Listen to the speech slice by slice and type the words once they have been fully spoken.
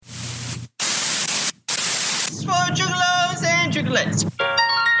Let's.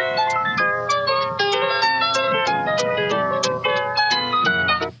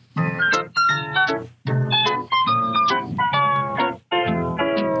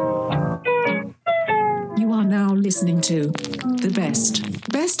 You are now listening to the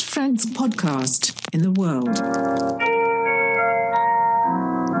best friends podcast in the world.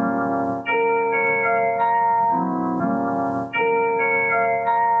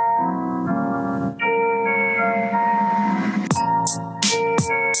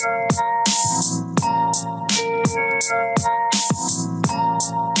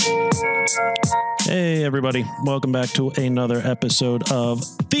 Hey everybody, welcome back to another episode of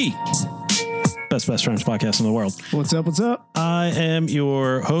the best friends podcast in the world. What's up? I am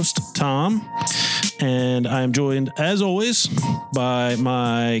your host, Tom, and I am joined, as always, by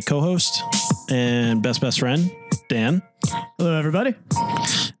my co-host and best friend, Dan. Hello, everybody.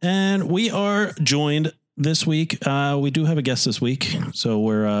 And we are joined this week. We do have a guest this week, so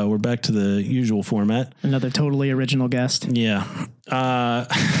we're back to the usual format. Another totally original guest. Yeah.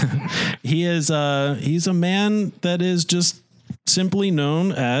 He's a man that is just simply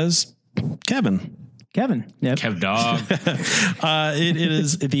known as Kevin. Yep. Kev Dog. It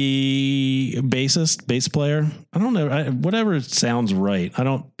is the bass player. I don't know. Whatever sounds right.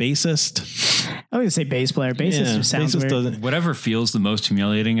 Bassist. I was going to say bass player. Bassist just sounds weird. Whatever feels the most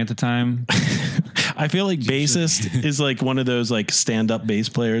humiliating at the time. I feel like bassist is like one of those like stand-up bass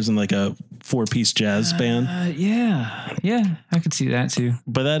players in like a 4-piece jazz band. Yeah, I could see that too.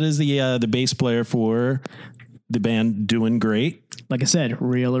 But that is the bass player for the band Doin Great. Like I said,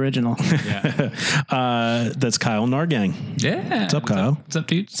 real original. Yeah. That's Kyle Nahrgang. Yeah. What's up, Kyle? What's up,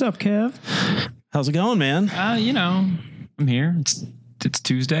 dude? What's up, Kev? How's it going, man? I'm here. It's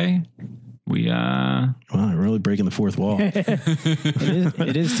Tuesday. Wow, really breaking the fourth wall.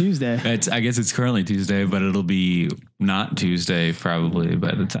 It is Tuesday. I guess it's currently Tuesday, but it'll be not Tuesday probably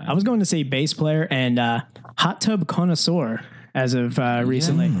by the time. I was going to say bass player and hot tub connoisseur as of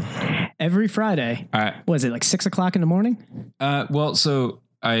recently. Yeah. Every Friday. Was it like 6 o'clock in the morning? Some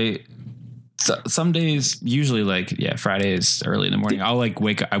days, usually Friday is early in the morning. I'll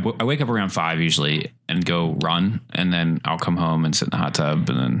wake up. I wake up around 5 usually and go run, and then I'll come home and sit in the hot tub,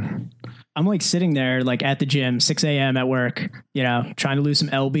 and then I'm like sitting there like at the gym, 6 a.m. at work, trying to lose some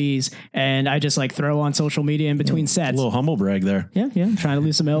LBs. And I just like throw on social media in between sets. A little humble brag there. Yeah. I'm trying to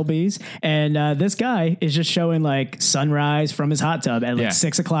lose some LBs. And this guy is just showing like sunrise from his hot tub at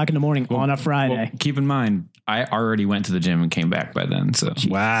 6 o'clock in the morning on a Friday. Well, keep in mind, I already went to the gym and came back by then. So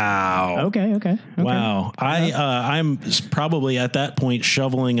wow. Okay. Wow. I'm probably at that point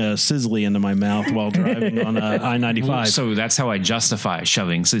shoveling a sizzly into my mouth while driving on I-95. So that's how I justify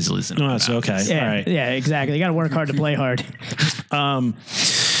shoving sizzlies in my mouth. Okay. Yeah, all right. Yeah, exactly. You got to work hard to play hard.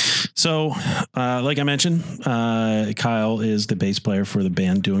 So, like I mentioned, Kyle is the bass player for the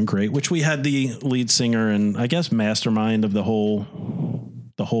band Doin Great, which we had the lead singer and I guess mastermind of the whole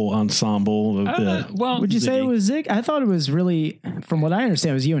ensemble. Would you say it was Zig? I thought it was really, from what I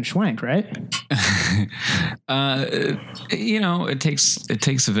understand, it was you and Schwank, right? It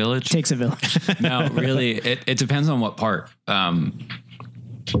takes a village. Takes a village. No, really, it depends on what part.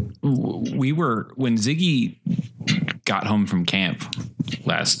 When Ziggy got home from camp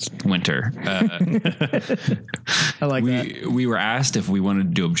last winter, I like that. We were asked if we wanted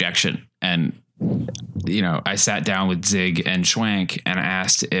to do objection, and I sat down with Zig and Schwank and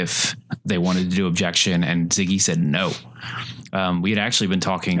asked if they wanted to do objection, and Ziggy said no. We had actually been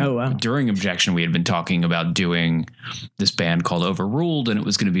talking during objection. We had been talking about doing this band called Overruled, and it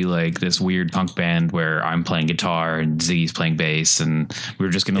was going to be like this weird punk band where I'm playing guitar and Ziggy's playing bass, and we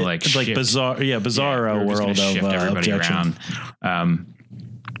were just going to it's like bizarro world of everybody objection. Around.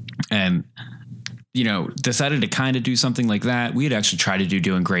 And decided to kind of do something like that. We had actually tried to do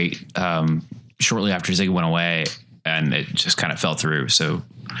Doin Great shortly after Ziggy went away, and it just kind of fell through. So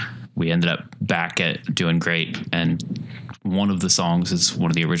we ended up back at Doin Great, and one of the songs is one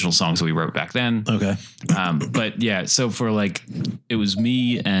of the original songs that we wrote back then. Okay. But yeah, so for it was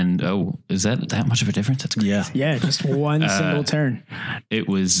me and, is that much of a difference? That's crazy. Yeah. Just one single turn. It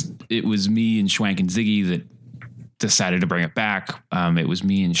was me and Schwank and Ziggy that decided to bring it back. It was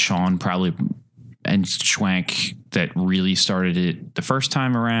me and Sean and Schwank that really started it the first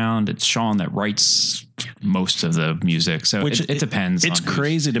time around. It's Sean that writes most of the music. So it depends. It's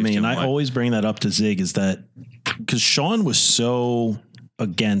crazy to me. And I always bring that up to Zig is that because Sean was so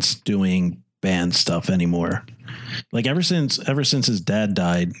against doing band stuff anymore. Like ever since his dad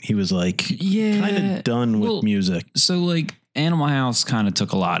died, he was like kind of done with music. So Animal House kind of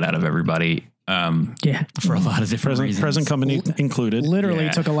took a lot out of everybody. for a lot of different reasons. Present company included. Literally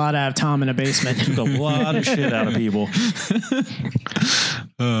took a lot out of Tom in a basement. Took a lot of shit out of people.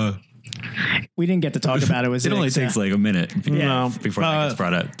 We didn't get to talk about it. It only takes like a minute before that gets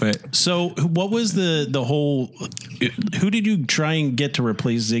brought up. But so what was the whole, who did you try and get to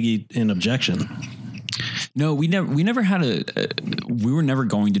replace Ziggy in Objection? No, we never had we were never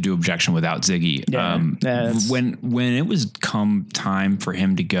going to do Objection without Ziggy. When it was come time for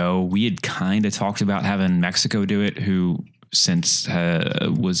him to go, we had kind of talked about having Mexico do it, who since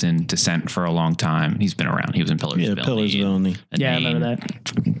was in Descent for a long time. He's been around. He was in Pillars of Villainy. I remember that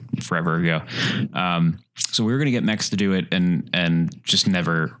forever ago. So we were going to get Mex to do it and just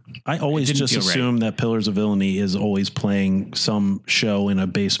never. I always just assume that Pillars of Villainy is always playing some show in a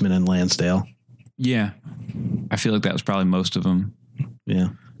basement in Lansdale. Yeah. I feel like that was probably most of them. Yeah.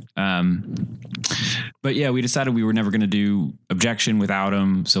 But yeah, we decided we were never going to do Objection without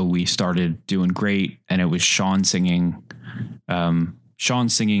him. So we started doing Great, and it was Sean singing, playing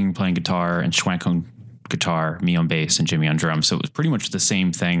guitar, and Schwank on guitar, me on bass, and Jimmy on drums. So it was pretty much the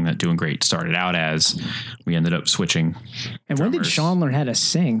same thing that Doing Great started out as. We ended up switching. And drummers. when did Sean learn how to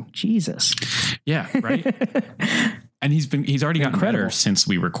sing? Jesus. Yeah. Right. And he's already gotten better since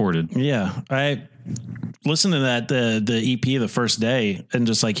we recorded. Yeah. I listened to that, the EP the first day, and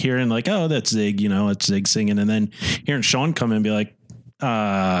just like hearing like, oh, that's Zig, it's Zig singing. And then hearing Sean come in and be like,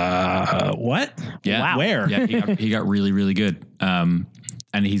 what? Yeah. Wow. Where? Yeah. He got really, really good.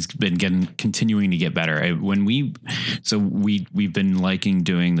 And he's been continuing to get better. We've been liking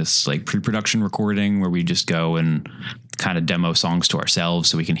doing this like pre-production recording where we just go and kind of demo songs to ourselves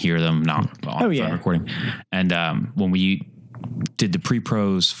so we can hear them, not on recording. And when we did the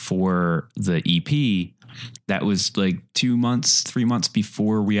pre-pros for the EP, that was like 3 months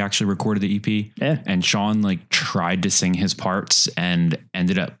before we actually recorded the EP. Yeah. And Sean like tried to sing his parts and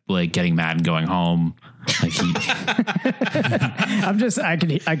ended up like getting mad and going home. Like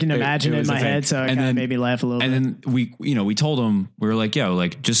I can imagine it in my head. So it kind of made me laugh a little bit. And then we told him, we were like, yo,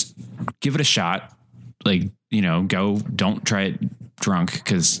 like just give it a shot. Like, don't try it drunk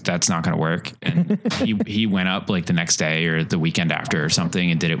because that's not going to work. And he went up like the next day or the weekend after or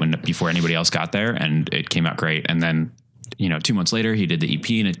something and did it before anybody else got there, and it came out great. And then 2 months later he did the EP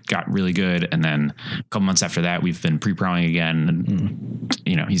and it got really good. And then a couple months after that we've been pre-proing again,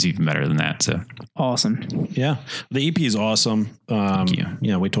 and he's even better than that. So awesome. Yeah, the EP is awesome. Thank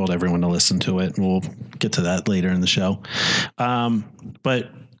you. We told everyone to listen to it, and we'll get to that later in the show.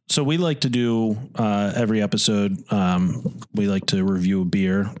 But so we like to do every episode. We like to review a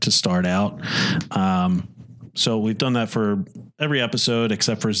beer to start out. So we've done that for every episode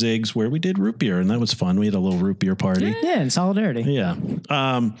except for Zig's, where we did root beer, and that was fun. We had a little root beer party. Yeah, in solidarity. Yeah.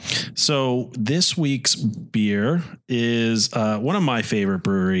 So this week's beer is one of my favorite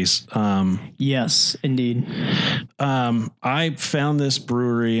breweries. Yes, indeed. I found this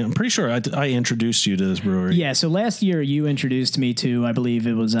brewery. I'm pretty sure I introduced you to this brewery. Yeah. So last year you introduced me to, I believe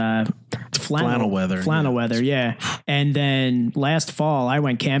it was Flannel Weather. Yeah. And then last fall I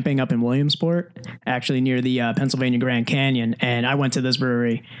went camping up in Williamsport, actually near the Pennsylvania Grand Canyon, and I went to this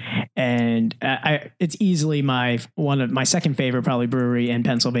brewery, and it's easily my second favorite probably brewery in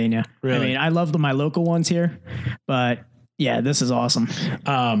Pennsylvania. Really? I mean, I love my local ones here, but yeah, this is awesome.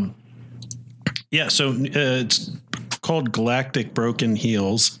 Yeah, so it's called Galactic Broken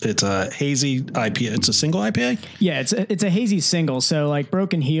Heels. It's a hazy IPA. It's a single IPA? Yeah, it's a hazy single. So like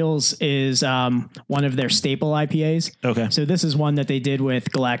Broken Heels is one of their staple IPAs. Okay. So this is one that they did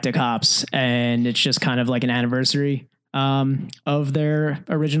with Galactic hops, and it's just kind of like an anniversary of their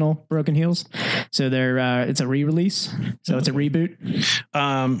original Broken Heels. So it's a re-release. So it's a reboot.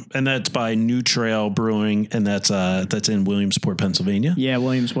 And that's by New Trail Brewing, and that's in Williamsport, Pennsylvania. Yeah,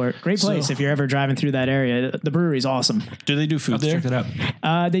 Williamsport. Great place if you're ever driving through that area. The brewery's awesome. Do they do food there? Check it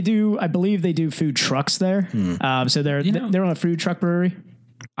out. They do. I believe they do food trucks there. So they're on a food truck brewery.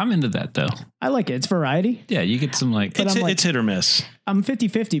 I'm into that though. I like it. It's variety. Yeah, you get some like... It's hit or miss. I'm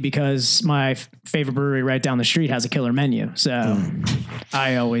 50-50 because my favorite brewery right down the street has a killer menu. So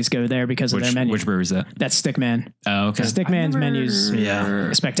I always go there because of their menu. Which brewery is that? That's Stickman. Oh, okay. Stickman's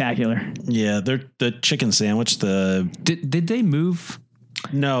menu's spectacular. Yeah, they're the chicken sandwich. Did they move?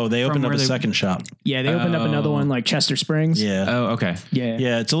 No, they opened up a second shop. Yeah, they opened up another one like Chester Springs. Yeah. Oh, okay. Yeah.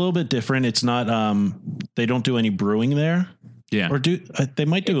 Yeah, it's a little bit different. It's not, they don't do any brewing there. Yeah. Or they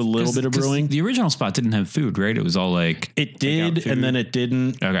might do a little bit of brewing. The original spot didn't have food, right? It was all like it did, and then it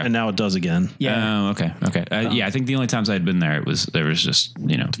didn't, and now it does again. Yeah. Okay. Yeah, I think the only times I had been there, there was just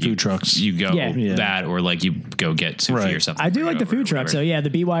food trucks. You go that, or like you go get sushi or something. I do like the food trucks. So yeah, the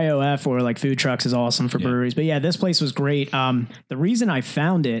BYOF or like food trucks is awesome for breweries. But yeah, this place was great. The reason I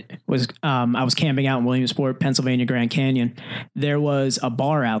found it was I was camping out in Williamsport, Pennsylvania, Grand Canyon. There was a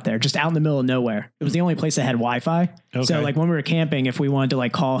bar out there, just out in the middle of nowhere. It was the only place that had Wi-Fi. Okay. So like when we were camping, if we wanted to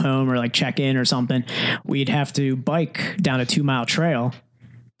like call home or like check in or something, we'd have to bike down a 2-mile trail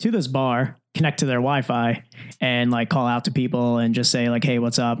to this bar, connect to their Wi-Fi, and like call out to people and just say like, hey,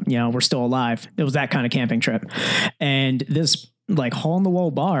 what's up? We're still alive. It was that kind of camping trip. And this like hole in the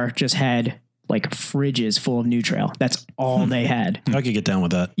wall bar just had like fridges full of Nutrail. That's all they had. I could get down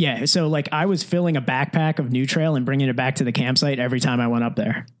with that. Yeah. So like I was filling a backpack of Nutrail and bringing it back to the campsite every time I went up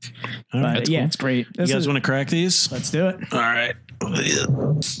there. All right, yeah, cool. It's great. You guys want to crack these? Let's do it. All right. All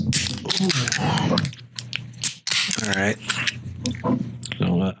right.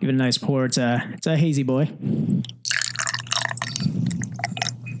 So, give it a nice pour. It's a hazy boy.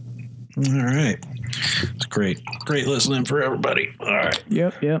 All right. It's great. Great listening for everybody. All right.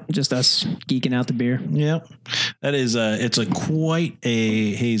 Yep. Just us geeking out the beer. Yep. That is it's quite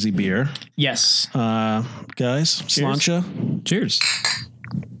a hazy beer. Yes. Guys, Slancha. Cheers.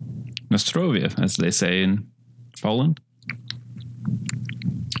 Nostrovia, as they say in Poland.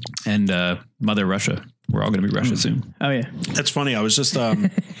 And Mother Russia. We're all going to be Russia soon. Oh yeah. That's funny. I was just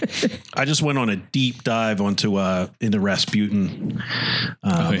I just went on a deep dive onto into Rasputin.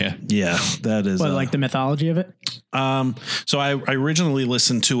 Yeah, that is like the mythology of it. So I originally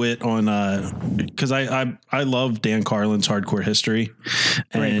listened to it on because I love Dan Carlin's Hardcore History.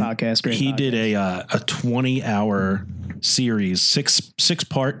 Great podcast. He did a 20-hour series, six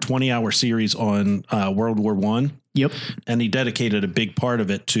part 20-hour series on World War I. Yep. And he dedicated a big part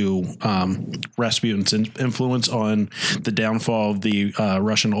of it to Rasputin's influence on the downfall of the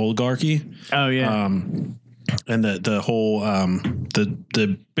Russian oligarchy. Oh yeah. And the whole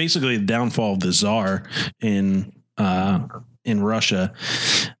the basically the downfall of the Tsar in Russia.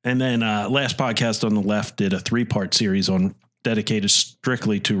 And then last podcast on the left did a 3-part series dedicated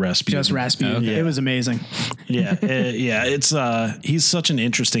strictly to Rasputin. Just Rasputin. Okay. It was amazing. Yeah. It's he's such an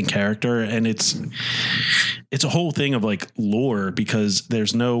interesting character, and it's a whole thing of like lore, because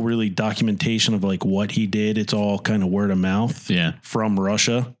there's no really documentation of like what he did. It's all kind of word of mouth from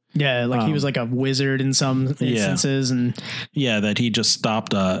Russia. Yeah, like he was like a wizard in some instances, and that he just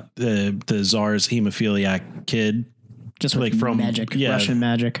stopped the Tsar's hemophiliac kid, just like from magic, Russian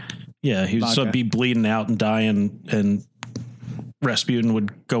magic. Yeah, he would be bleeding out and dying, and Rasputin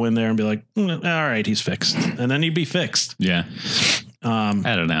would go in there and be like, all right, he's fixed, and then he'd be fixed. Yeah,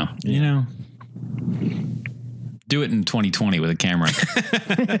 I don't know, Do it in 2020 with a camera.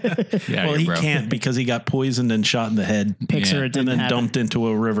 Well, he can't, because he got poisoned and shot in the head. Picture it, and then dumped into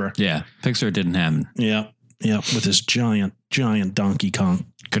a river. Yeah, picture it didn't happen. Yeah, with his giant Donkey Kong.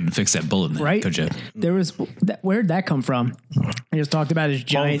 Couldn't fix that bullet in there, right? Could you? There was where'd that come from? He just talked about his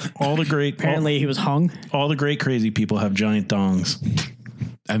giant. All the great. Apparently, he was hung. All the great crazy people have giant dongs.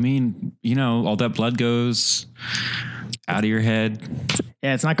 I mean, all that blood goes out of your head.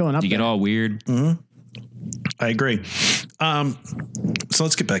 Yeah, it's not going up. You get all weird. Mm-hmm. I agree. So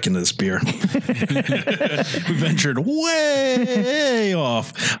let's get back into this beer. We ventured way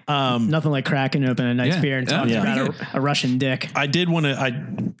off. Nothing like cracking open a nice beer and talking about a Russian dick. I did want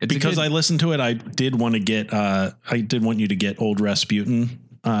to. Because I listened to it, I did want to get. I did want you to get Old Rasputin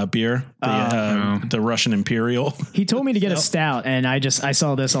beer, the Russian Imperial. He told me to get a stout, and I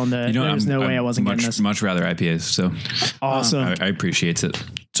saw this on the. There's no way I wasn't getting this. Much rather IPAs. So awesome. I appreciate it.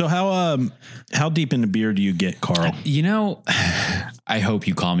 So how deep into beer do you get, Carl? I hope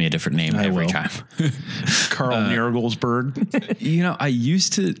you call me a different name every time. Carl Niergolsberg. I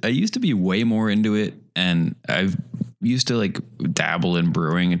used to be way more into it, and I've used to like dabble in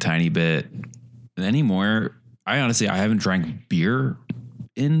brewing a tiny bit. Anymore, I haven't drank beer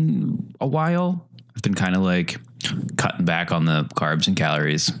in a while. I've been kind of like cutting back on the carbs and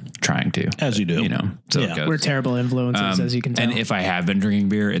calories, trying to, as you do, so it goes. We're terrible influences, as you can tell. And if I have been drinking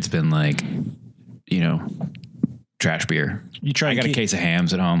beer, it's been like, trash beer. I got a case of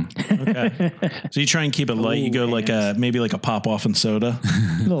hams at home. Okay. So you try and keep it light. You go like maybe like a pop off and soda.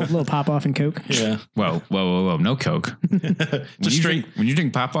 little pop off and Coke. Yeah. Whoa. No Coke. When you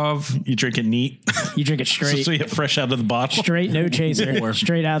drink pop off, you drink it neat. You drink it straight. So you get fresh out of the bottle. Straight, no chaser.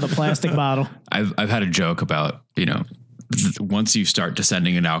 Straight out of the plastic bottle. I've had a joke about, once you start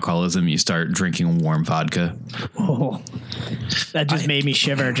descending in alcoholism, you start drinking warm vodka. Oh, that just made me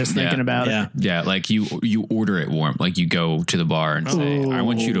shiver just thinking about it. Yeah, like you order it warm. Like you go to the bar and say, I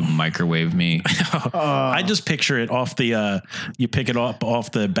want you to microwave me. I just picture it off the you pick it up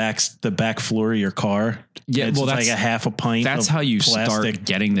off the back floor of your car. Yeah, it's well, like a half a pint. That's how you start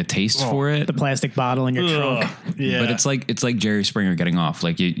getting the taste for it. The plastic bottle in your trunk. Yeah. But it's like Jerry Springer getting off.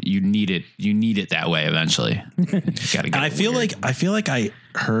 Like you need it. You need it that way eventually. Gotta get I feel like I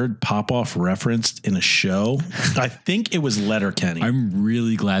heard Popoff referenced in a show. I think it was Letterkenny. I'm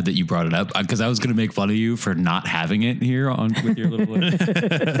really glad that you brought it up because I was going to make fun of you for not having it here on with your little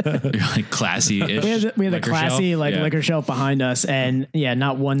your like classy-ish. We had a classy shelf. liquor shelf behind us, and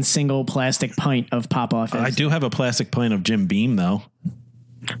not one single plastic pint of Popoff. I do have a plastic pint of Jim Beam though.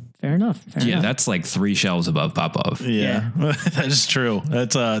 Fair enough. That's like 3 shelves above Popoff. Yeah. That is true.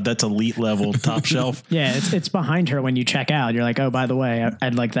 That's elite level top shelf. Yeah, it's behind her when you check out. You're like, oh, by the way,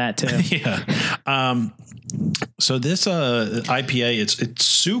 I'd like that too. Yeah. So this IPA, it's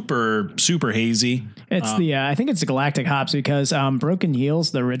super hazy. It's I think it's the Galactic hops because Broken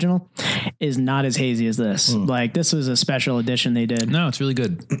Heels, the original, is not as hazy as this. Like this was a special edition they did. No, it's really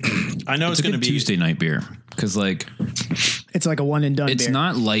good. I know it's going to be Tuesday night beer because like it's like a one and done. It's beer.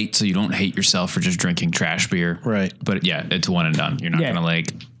 not light, so you don't hate yourself for just drinking trash beer. Right. But yeah, it's one and done. You're not going to like,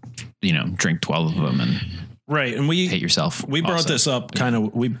 drink 12 of them and right. And we hate yourself. We brought this up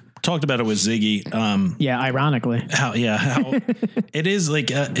we talked about it with Ziggy. Ironically. How it is like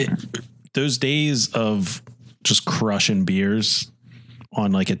those days of just crushing beers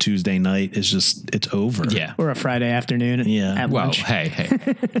on like a Tuesday night is it's over. Yeah. Or a Friday afternoon at lunch. Hey.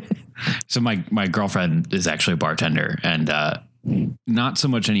 So my girlfriend is actually a bartender and not so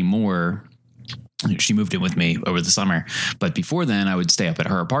much anymore. She moved in with me over the summer, but before then I would stay up at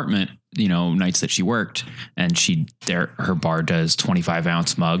her apartment, nights that she worked, and her bar does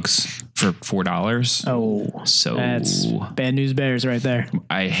 25-ounce mugs for $4. Oh, so that's bad news bears right there.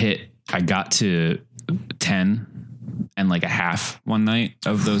 I got to 10 and like a half one night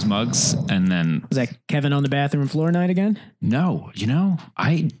of those mugs. And then was that Kevin on the bathroom floor night again? No,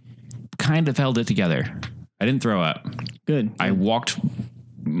 I kind of held it together. I didn't throw up. Good. I walked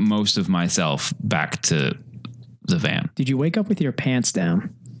most of myself back to the van. Did you wake up with your pants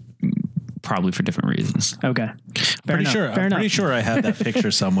down? Probably for different reasons. Okay. I'm pretty sure I have that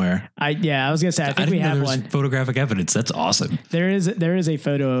picture somewhere. I was gonna say I think we have one. Photographic evidence. That's awesome. There is a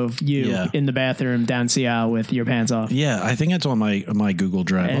photo of you in the bathroom down Seattle with your pants off. Yeah, I think it's on my Google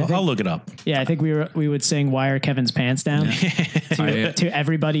Drive. I'll look it up. Yeah, I think we would sing "Why Are Kevin's Pants Down" to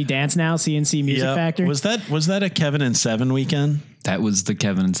Everybody Dance Now, CNC Music Factory. Was that a Kevin and Seven weekend? That was the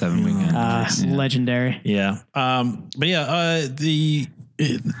Kevin and Seven weekend. Legendary. Yeah. But yeah,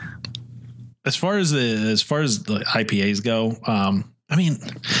 as far as the IPAs go, I mean,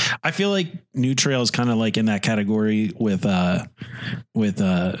 I feel like New Trail is kind of like in that category with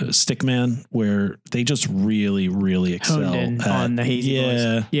Stickman, where they just really excel on the hazy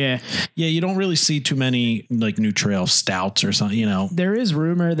boys. Yeah. You don't really see too many like New Trail stouts or something. There is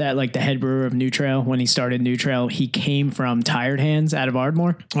rumor that like the head brewer of New Trail, when he started New Trail, he came from Tired Hands out of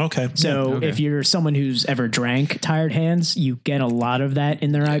Ardmore. Okay. So if you're someone who's ever drank Tired Hands, you get a lot of that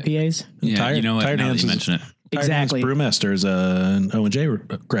in their IPAs. Yeah, Tired Hands, that you mention it. Exactly. Brewmaster is an O&J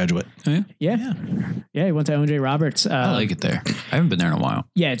graduate. Oh, yeah. He went to O&J Roberts. I like it there. I haven't been there in a while.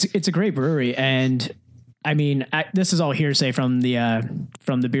 Yeah, it's a great brewery, and I mean, this is all hearsay from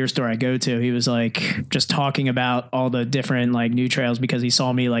the beer store I go to. He was like just talking about all the different like New Trails because he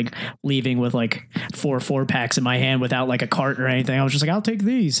saw me like leaving with like 4 packs in my hand without like a cart or anything. I was just like, I'll take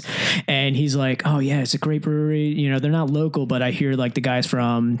these. And he's like, oh yeah, it's a great brewery. They're not local, but I hear like the guys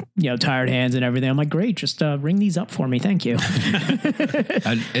from, Tired Hands and everything. I'm like, great. Just ring these up for me. Thank you.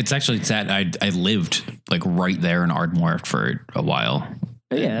 It's actually sad. I lived like right there in Ardmore for a while.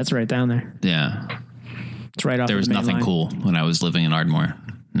 Yeah, that's right down there. Yeah. It's right off. There was nothing cool when I was living in Ardmore.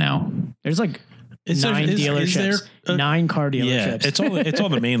 Now there's like 9 dealerships, 9 car dealerships. Yeah, it's all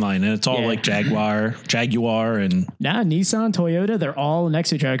the main line, and it's all like Jaguar, and Nissan, Toyota. They're all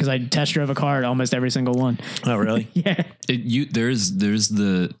next to each other because I test drove a car at almost every single one. Oh, really? Yeah.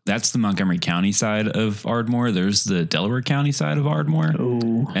 That's the Montgomery County side of Ardmore. There's the Delaware County side of Ardmore.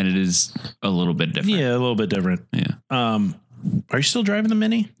 Ooh. And it is a little bit different. Yeah, a little bit different. Yeah. Are you still driving the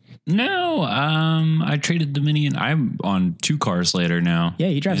Mini? No, I traded the Mini and I'm on 2 cars later now. Yeah,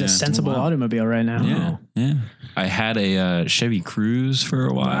 he drives a sensible automobile right now. Yeah. I had a Chevy Cruze for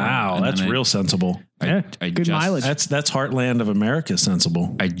a while. Wow, that's real sensible. Good mileage. That's heartland of America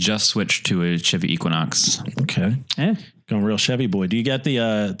sensible. I just switched to a Chevy Equinox. Okay. Yeah. Going real Chevy boy. Do you get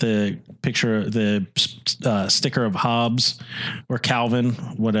the picture, the sticker of Hobbs or Calvin,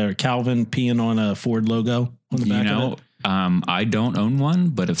 whatever, Calvin peeing on a Ford logo on the back of it? I don't own one,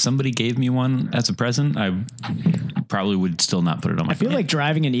 but if somebody gave me one as a present, I probably would still not put it on my I feel car. like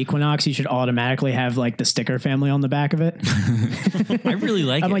driving an Equinox, you should automatically have like the sticker family on the back of it. I really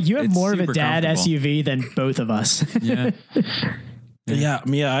like it. I'm like, you have It's more of a super dad comfortable. SUV than both of us. Yeah. Yeah.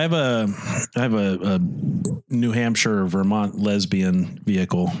 I have a New Hampshire, Vermont lesbian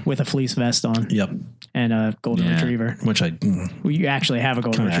vehicle. With a fleece vest on. Yep. And a golden retriever. Which Well, you actually have a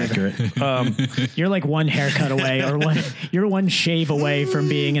golden kind of retriever. accurate. You're like one haircut away, or you're one shave away from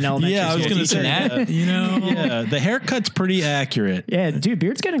being an elementary Yeah, I was school going to teacher. say that. Yeah, the haircut's pretty accurate. Yeah, dude,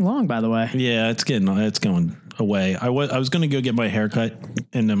 beard's getting long, by the way. Yeah, it's going away. I was going to go get my haircut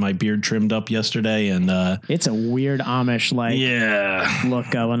and then my beard trimmed up yesterday, and It's a weird Amish look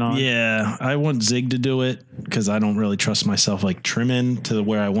going on. Yeah, I want Zig to do it because I don't really trust myself like trimming to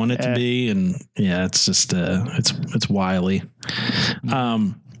where I want it to be, and yeah, it's just it's wily.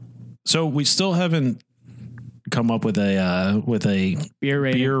 So we still haven't come up with a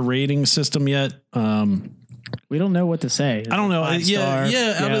beer rating system yet. We don't know what to say. I don't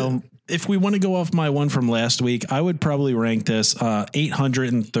know. If we want to go off my one from last week, I would probably rank this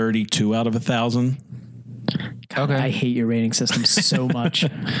 832 out of 1,000. Okay. I hate your rating system so much.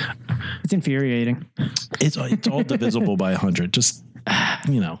 It's infuriating. It's all divisible by 100. Just,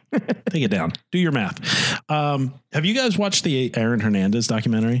 take it down. Do your math. Have you guys watched the Aaron Hernandez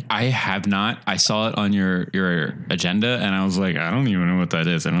documentary? I have not. I saw it on your agenda, and I was like, I don't even know what that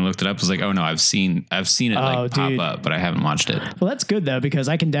is. And I looked it up. I was like, oh no, I've seen it pop up, but I haven't watched it. Well, that's good though, because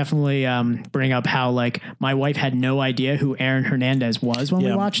I can definitely bring up how like my wife had no idea who Aaron Hernandez was when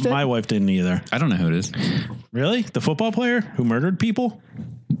we watched it. My wife didn't either. I don't know who it is. Really? The football player who murdered people?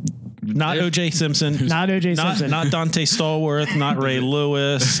 Not O.J. Simpson. Not O.J. Simpson. Not Dante Stallworth. Not Ray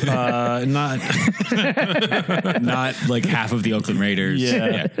Lewis. Not like half of the Oakland Raiders.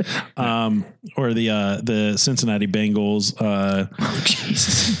 Yeah. Or the Cincinnati Bengals.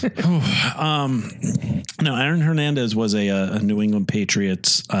 Jesus. No, Aaron Hernandez was a New England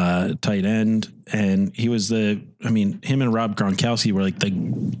Patriots tight end, and he was him and Rob Gronkowski were like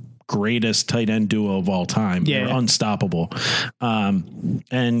the greatest tight end duo of all time. Yeah. They were unstoppable.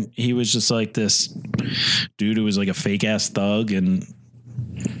 And he was just like this dude who was like a fake ass thug and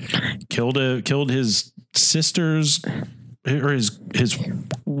killed his sister's or his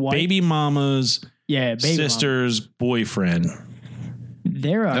baby mama's sister's boyfriend.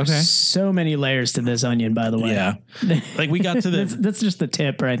 There are so many layers to this onion, by the way. Yeah. Like we got to that's just the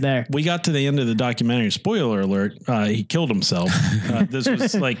tip right there. We got to the end of the documentary. Spoiler alert. He killed himself. This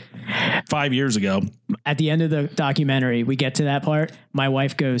was like 5 years ago. At the end of the documentary, we get to that part. My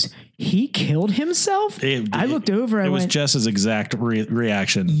wife goes, he killed himself? I looked over and it was went, Jess's exact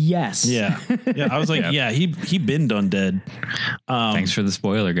reaction. yes. Yeah. I was like, he been done dead. Thanks for the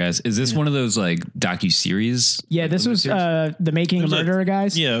spoiler, guys. Is this one of those like docu-series? Yeah, this was The Making a Murderer,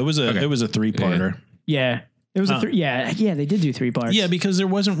 guys. Yeah, it was a 3-parter. Yeah. It was they did do 3 parts. Yeah, because there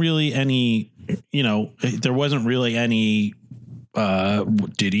wasn't really any,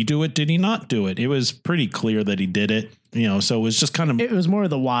 did he do it? Did he not do it? It was pretty clear that he did it, so it was just kind of, it was more of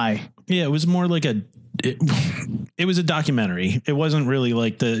the why. Yeah, it was more like it was a documentary. It wasn't really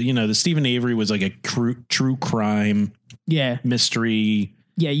like the Stephen Avery was like a true crime mystery.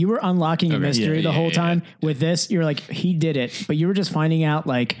 Yeah, you were unlocking a mystery the whole time. With this, you're like, he did it, but you were just finding out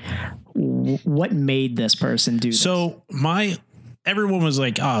like what made this person do this. So everyone was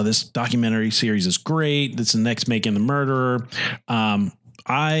like, oh, this documentary series is great. That's the next Making the Murderer.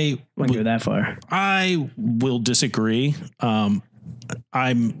 I wouldn't go that far. I will disagree. I'm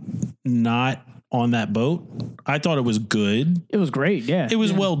not on that boat. I thought it was good. It was great. Yeah. It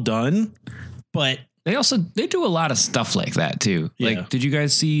was well done, but they do a lot of stuff like that too. Yeah. Like, did you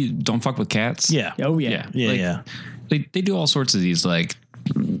guys see Don't Fuck with Cats? Yeah. Oh yeah. Yeah. They do all sorts of these like,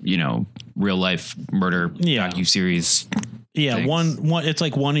 real life murder docu-series. Yeah, things. one. It's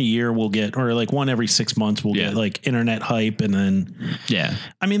like one a year we'll get, or like one every 6 months we'll get like internet hype, and then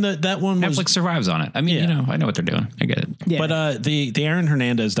I mean that one was, Netflix survives on it. I mean, I know what they're doing. I get it. Yeah. But the Aaron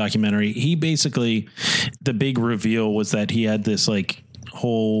Hernandez documentary, he basically, the big reveal was that he had this like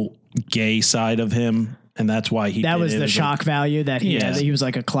whole gay side of him. And that's why that was the shock value that he had. That he was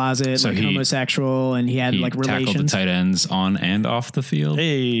like a closet, like homosexual, and he had like relations. Tackled the tight ends on and off the field.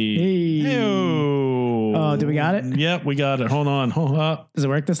 Hey. Oh, do we got it? Yep, we got it. Hold on. Does it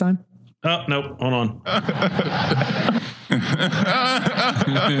work this time? Oh, nope. Hold on.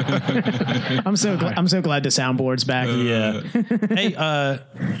 I'm so glad the soundboard's back. Yeah. Hey,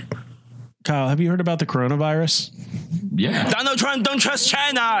 Kyle, have you heard about the coronavirus? Yeah. Donald Trump, don't trust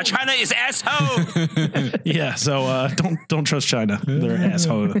China. China is asshole. Yeah, so don't trust China. They're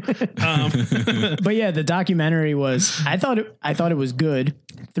asshole. But yeah, the documentary was. I thought it was good.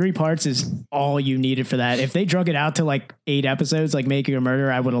 3 parts is all you needed for that. If they drug it out to like 8 episodes, like Making a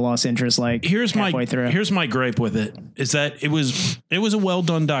Murder, I would have lost interest. Like here's halfway through. Here's my gripe with it is that it was a well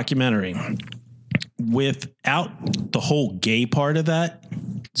done documentary without the whole gay part of that.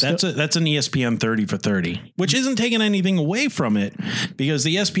 That's an ESPN 30 for 30, which isn't taking anything away from it because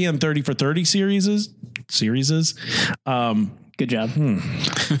the ESPN 30 for 30 series is good job.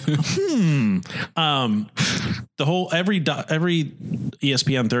 The whole every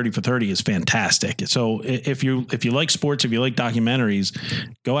ESPN 30 for 30 is fantastic. So if you like sports, if you like documentaries,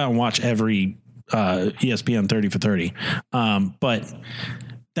 go out and watch every ESPN 30 for 30. But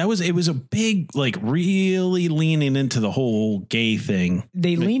it was a big, like really leaning into the whole gay thing.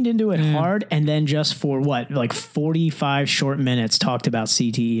 They leaned into it hard and then just for what, like 45 short minutes talked about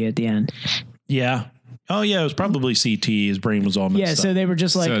CTE at the end. Yeah. Oh yeah, it was probably CT. His brain was all messed up. So they were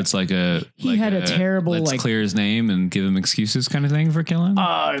just like, so it's like he had a terrible, let's clear his name and give him excuses kind of thing for killing.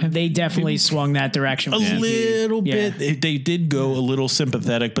 They definitely swung that direction. A little bit. They did go a little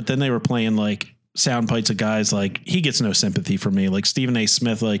sympathetic, but then they were playing like sound bites of guys like he gets no sympathy for me. Like Stephen A.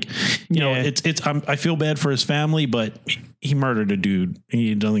 Smith, like you know, I feel bad for his family, but he murdered a dude.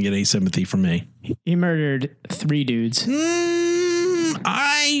 He doesn't get any sympathy from me. He murdered 3 dudes.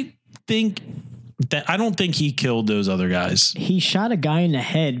 I don't think he killed those other guys. He shot a guy in the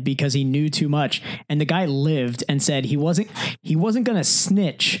head because he knew too much, and the guy lived and said he wasn't going to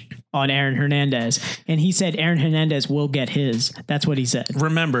snitch on Aaron Hernandez, and he said Aaron Hernandez will get his. That's what he said.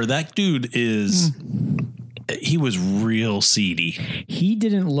 Remember, that dude he was real seedy. He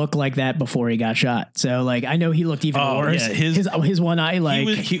didn't look like that before he got shot. So like, I know he looked even worse. Yeah, his one eye,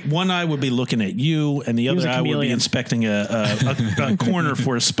 like one eye would be looking at you and the other eye would be inspecting a corner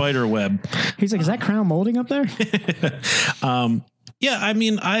for a spider web. He's like, is that crown molding up there? Yeah. I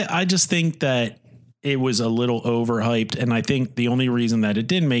mean, I just think that it was a little overhyped. And I think the only reason that it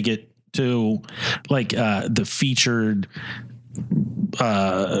didn't make it to like the featured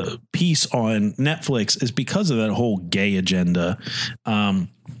piece on Netflix is because of that whole gay agenda.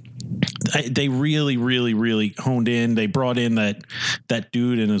 They really, really, really honed in. They brought in that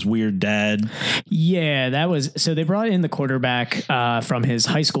dude and his weird dad. Yeah, so they brought in the quarterback from his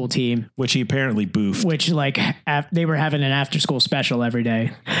high school team, which he apparently boofed. Which like they were having an after school special every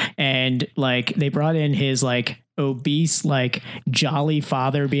day, and like they brought in his like obese, like jolly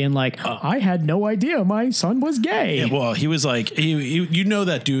father being like, I had no idea my son was gay. Yeah, well, he was like, you know,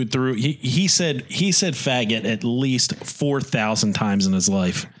 that dude he said faggot at least 4,000 times in his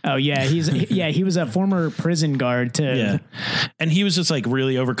life. Oh yeah. He was a former prison guard too. Yeah. And he was just like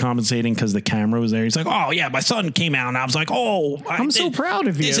really overcompensating because the camera was there. He's like, oh yeah, my son came out and I was like, I'm so proud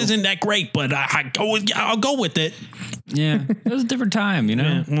of you. This isn't that great, but I'll go with it. Yeah. It was a different time, you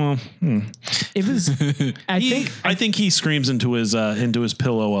know? Yeah, well, it was, I think he screams into his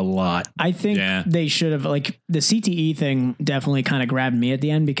pillow a lot. I think they should have, like, the CTE thing definitely kind of grabbed me at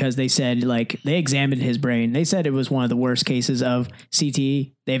the end because they said, like, they examined his brain. They said it was one of the worst cases of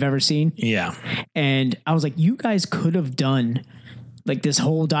CTE they've ever seen. Yeah. And I was like, you guys could have done like this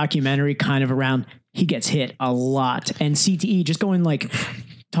whole documentary kind of around he gets hit a lot and CTE just going like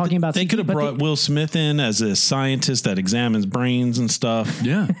talking about they CTE, could have brought Will Smith in as a scientist that examines brains and stuff.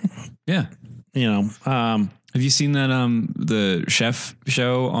 Yeah. Yeah. You know, have you seen that the chef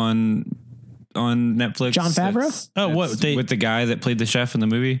show on Netflix? John Favreau? With the guy that played the chef in the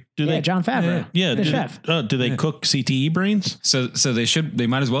movie? John Favreau. Yeah, the chef. Do they cook CTE brains? So they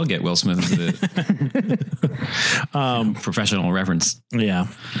might as well get Will Smith into the professional reference. Yeah.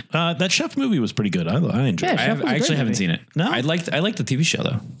 That chef movie was pretty good. I enjoyed it. I actually haven't seen it. No? I liked the TV show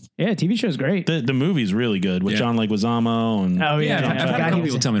though. Yeah, TV show's great. The movie's really good with John Leguizamo and I've had a couple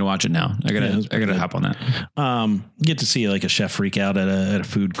people tell me to watch it now. I gotta hop on that. Get to see like a chef freak out at a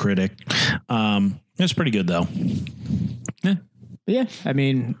food critic. It's pretty good though. Yeah. Yeah, I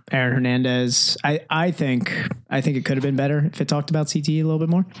mean, Aaron Hernandez. I think it could have been better if it talked about CTE a little bit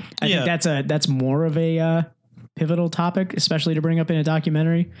more. I think that's more of a pivotal topic, especially to bring up in a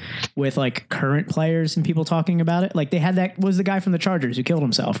documentary with like current players and people talking about it. Like they had that was the guy from the Chargers who killed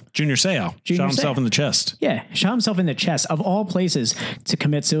himself. Junior Seau shot himself in the chest. Yeah, shot himself in the chest of all places to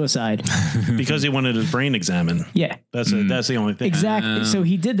commit suicide because he wanted his brain examined. Yeah, that's the only thing. Exactly. So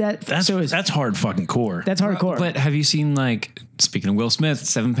he did that. That's hard fucking core. That's hardcore. But have you seen like speaking of Will Smith,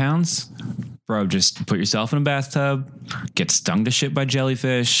 7 pounds? Bro, just put yourself in a bathtub, get stung to shit by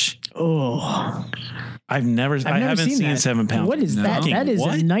jellyfish. Oh. I haven't seen that. 7 Pounds. What is that? That is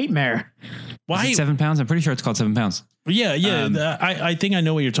a nightmare. Why? Is it 7 pounds? I'm pretty sure it's called 7 pounds. Yeah. I think I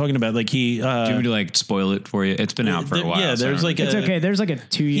know what you're talking about. Like he, do you want me to like spoil it for you? It's been out for a while. Yeah, there's like it's okay. There's like a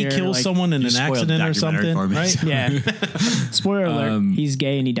 2-year. He kills someone in an accident or something, right? Yeah. Spoiler alert: he's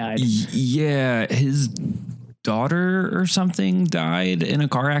gay and he died. Yeah, his daughter or something died in a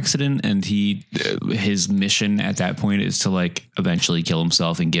car accident, and his mission at that point is to like eventually kill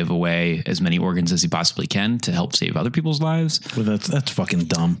himself and give away as many organs as he possibly can to help save other people's lives. Well, that's fucking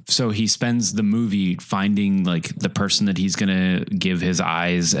dumb. So he spends the movie finding like the person that he's gonna give his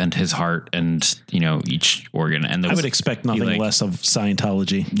eyes and his heart and each organ. And I would expect nothing less of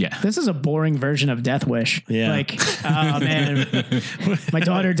Scientology. Yeah, this is a boring version of Death Wish. Yeah, like oh man, my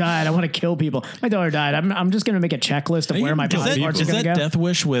daughter died. I want to kill people. My daughter died. I'm just gonna make a checklist of where my body parts are going to go. Death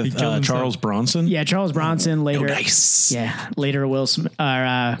Wish with Charles Bronson? Yeah, Charles Bronson later. Oh, nice. Yeah, later Bruce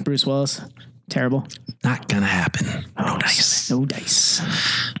Willis. Terrible. Not gonna happen. No dice. No dice.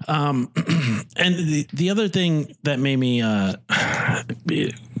 And the other thing that made me kind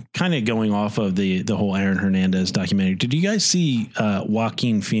of going off of the whole Aaron Hernandez documentary. Did you guys see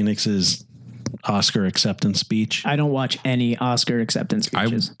Joaquin Phoenix's Oscar acceptance speech? I don't watch any Oscar acceptance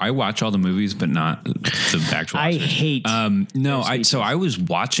speeches. I watch all the movies, but not the actual Oscars. I hate. I was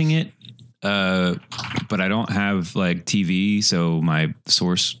watching it, but I don't have like TV, so my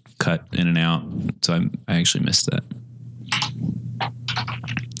source cut in and out. So I actually missed that.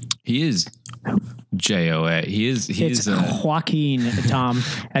 He is JOA. He is Joaquin, Tom,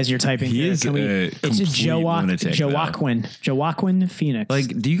 as you're typing. He is it's Joaquin Phoenix.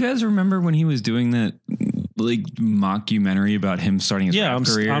 Like, do you guys remember when he was doing that like mockumentary about him starting his rap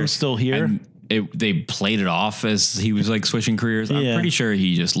career? I'm still here. And they played it off as he was like switching careers. I'm pretty sure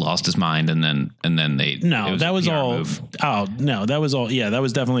he just lost his mind and then they that was all move. Oh no, that was all. Yeah, that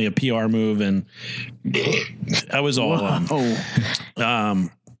was definitely a PR move, and that was all.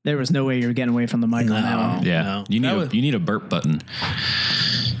 There was no way you were getting away from the mic on that one. Yeah, no. You need a burp button.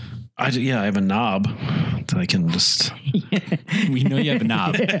 I have a knob that I can just. We know you have a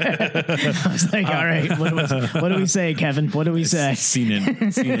knob. I was like, all right, what do we say, Kevin? What do we say? Seen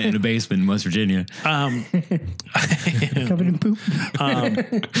it in a basement in West Virginia. Covered in poop.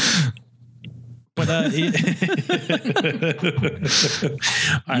 But I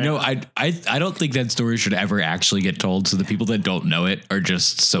don't think that story should ever actually get told. So the people that don't know it are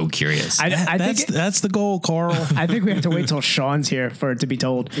just so curious. I think that's the goal, Carl. I think we have to wait till Sean's here for it to be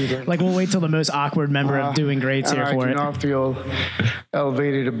told. Like we'll wait till the most awkward member of Doing Great's here for it. I do not feel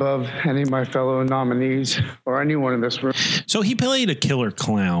elevated above any of my fellow nominees or anyone in this room. So he played a killer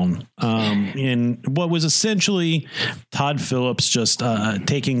clown in what was essentially Todd Phillips just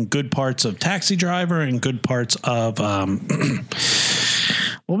taking good parts of Taxi Driver and good parts of what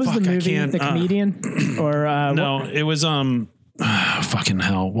was the movie? The Comedian or no, it was fucking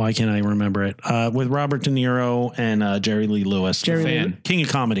hell. Why can't I remember it? With Robert De Niro and Jerry Lee Lewis. King of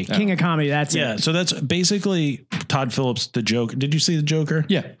Comedy. King of Comedy. That's it. So that's basically Todd Phillips, the Joker. Did you see the Joker?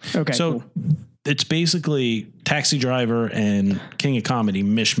 Yeah. Okay. So. Cool. It's basically Taxi Driver and King of Comedy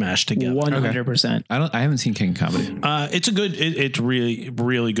mishmashed together. 100%. I haven't seen King of Comedy. It's a good. It's really,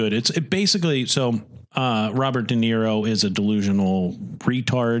 really good. It basically so. Robert De Niro is a delusional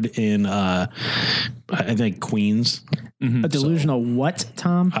retard in I think Queens. Mm-hmm. A delusional what,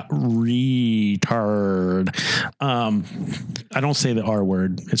 Tom? Retard. I don't say the R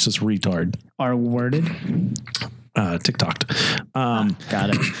word. It's just retard. R worded. TikTok. Got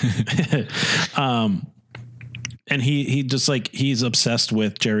it. And he just like he's obsessed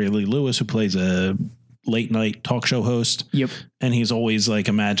with Jerry Lee Lewis, who plays a late night talk show host. Yep. And he's always like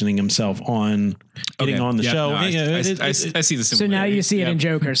imagining himself on getting on the show. No, I see the similarity. So now you see it in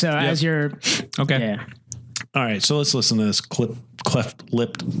Joker. So as you're yeah. All right, so let's listen to this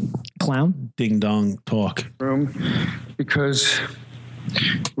cleft-lipped clown ding dong talk. Room, because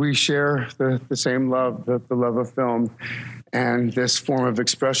we share the same love, the love of film, and this form of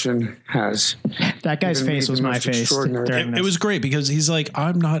expression has. That guy's face was my face. It was great because he's like,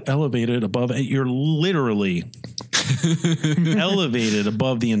 I'm not elevated above it. You're literally elevated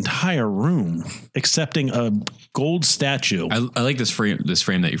above the entire room, excepting a gold statue. I like this frame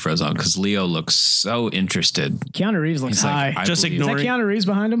that you froze on because Leo looks so interested. Keanu Reeves looks high. Just ignoring. Is that Keanu Reeves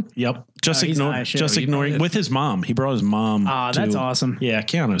behind him? Yep. Just ignoring with his mom. He brought his mom. Oh, that's awesome. Yeah,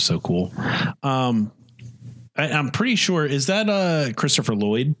 Keanu's so cool. I'm pretty sure, is that Christopher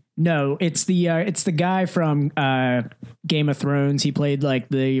Lloyd? No, it's the guy from Game of Thrones. He played like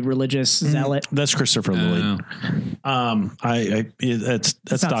the religious zealot. That's Christopher Lloyd. That's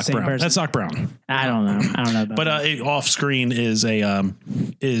Doc Brown. Person. That's Doc Brown. I don't know about but off screen is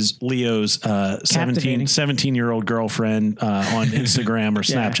Leo's 17-year-old girlfriend on Instagram or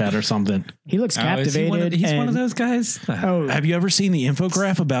Snapchat or something. He looks captivated. He's one of those guys. Oh, have you ever seen the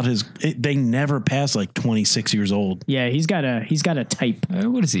infograph about they never pass like 26 years old. Yeah, he's got a type.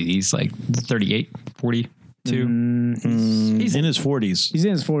 What is he? He's like 38, 42. He's in his 40s. He's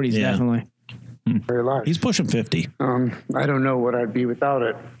in his 40s, definitely. Very large. He's pushing 50. I don't know what I'd be without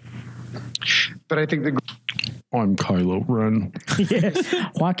it. But I think I'm Kylo Ren.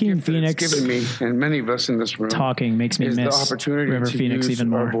 Joaquin Phoenix given me and many of us in this room talking makes me is miss the opportunity River to Phoenix use even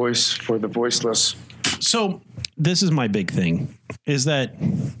more. our voice for the voiceless. So this is my big thing, is that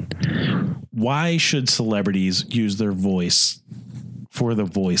why should celebrities use their voice for the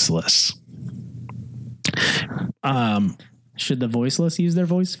voiceless? Should the voiceless use their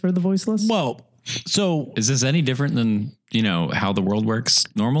voice for the voiceless? Well, so is this any different than, how the world works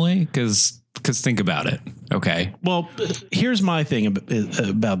normally? Because think about it. Okay. Well, here's my thing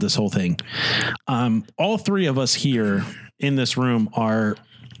about this whole thing. All three of us here in this room are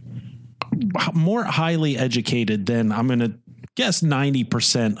more highly educated than, I'm going to guess,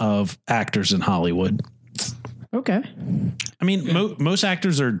 90% of actors in Hollywood. Okay. I mean, most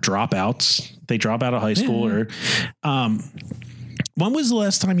actors are dropouts. They drop out of high school. Or when was the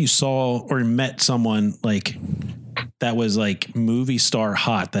last time you saw or met someone like that was like movie star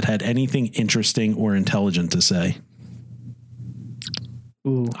hot that had anything interesting or intelligent to say?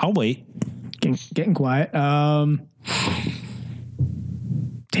 Ooh, I'll wait. Getting quiet.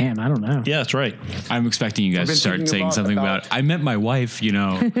 Damn, I don't know. Yeah, that's right. I'm expecting you guys to start saying something about I met my wife,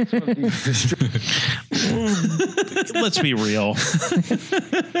 Let's be real.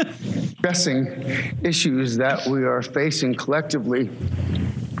 Addressing issues that we are facing collectively.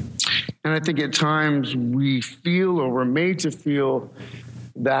 And I think at times we feel, or we're made to feel,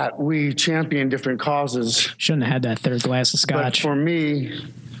 that we champion different causes. Shouldn't have had that third glass of scotch. But for me,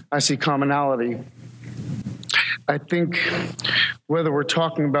 I see commonality. I think whether we're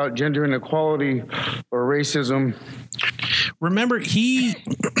talking about gender inequality or racism. Remember, did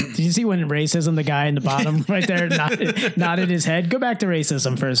you see when racism, the guy in the bottom right there nodded his head? Go back to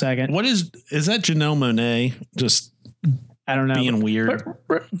racism for a second. What is that Janelle Monáe? Just, I don't know. Being weird.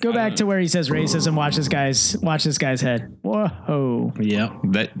 Go back to where he says racism. Watch this guy's head. Whoa. Yeah.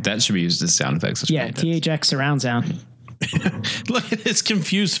 That should be used as sound effects. Yeah. THX surround sound. Look at his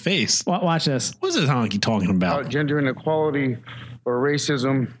confused face. Watch this. What is it Honky talking about? Gender inequality or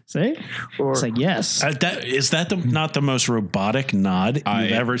racism. See? It's like, yes. Is that not the most robotic nod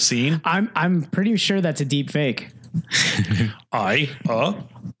you've ever seen? I'm pretty sure that's a deep fake. I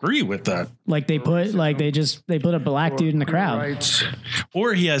agree with that. Like they put a black dude in the crowd. Rights.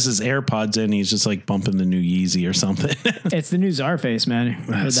 Or he has his AirPods in. He's just like bumping the new Yeezy or something. It's the new Czarface, man.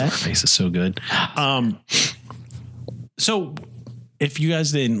 Czarface is so good. So if you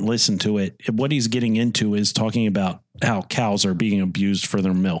guys didn't listen to it, what he's getting into is talking about how cows are being abused for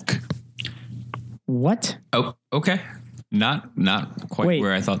their milk. What? Oh, okay. Not quite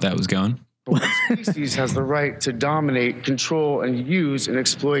where I thought that was going. One species has the right to dominate, control, and use and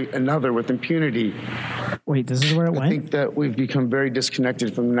exploit another with impunity. Wait, this is where it went? I think that we've become very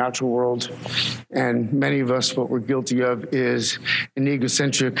disconnected from the natural world. And many of us, what we're guilty of is an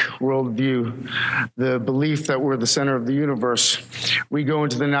egocentric worldview, the belief that we're the center of the universe. We go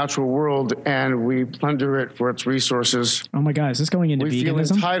into the natural world and we plunder it for its resources. Oh my God, is this going into veganism? We feel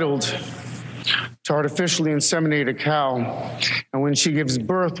entitled to artificially inseminate a cow. And when she gives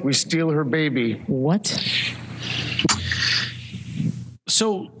birth, we steal her baby. What?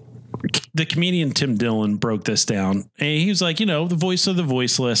 So the comedian Tim Dillon broke this down. And he was like, the voice of the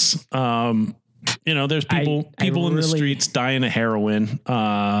voiceless. There's people in the streets dying of heroin.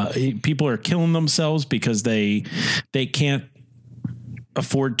 People are killing themselves because they can't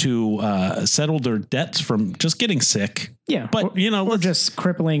afford to settle their debts from just getting sick. Yeah. But, or just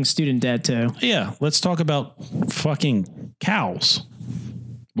crippling student debt too. Yeah. Let's talk about fucking cows.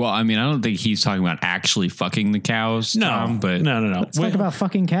 Well, I mean, I don't think he's talking about actually fucking the cows, Tom, but no. Let's talk about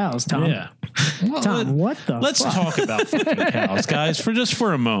fucking cows, Tom. Yeah. Well, Tom, what the Let's talk about fucking cows, guys,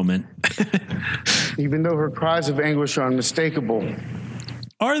 for a moment. Even though her cries of anguish are unmistakable.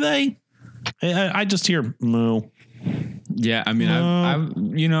 Are they? I just hear moo. Yeah, I mean, I'm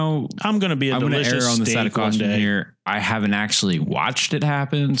going to be a delicious err on the side of caution here. I haven't actually watched it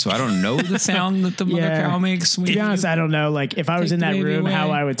happen, so I don't know the sound that the mother cow makes. To be honest, I don't know. Like, if I was in that room,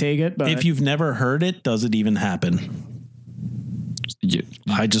 how I would take it. But if you've never heard it, does it even happen?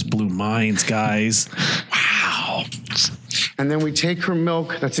 I just blew minds, guys. Wow. And then we take her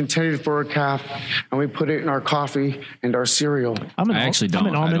milk that's intended for a calf and we put it in our coffee and our cereal. I'm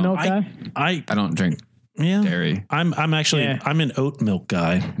an almond milk guy. I don't drink dairy. I'm an oat milk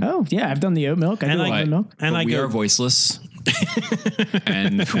guy. Oh yeah, I've done the oat milk. I do almond milk. And we are voiceless.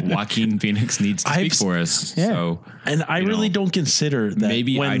 And Joaquin Phoenix needs to speak for us. Yeah. So, and I really don't consider that.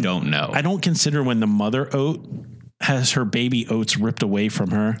 Maybe I don't know. I don't consider when the mother oat has her baby oats ripped away from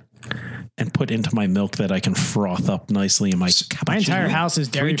her and put into my milk that I can froth up nicely in my cappuccino. My entire house is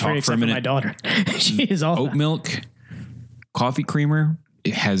dairy free except for my daughter. She is all oat milk, coffee creamer.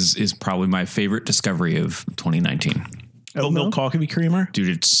 Is probably my favorite discovery of 2019. Oat milk coffee creamer, dude,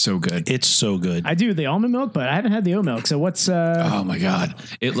 it's so good. It's so good. I do the almond milk, but I haven't had the oat milk. So what's? Oh my god!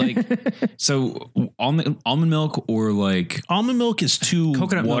 It so almond milk or like almond milk is too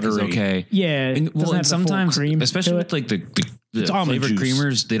coconut watery. Milk is okay. Yeah, and sometimes cream, especially with like the flavored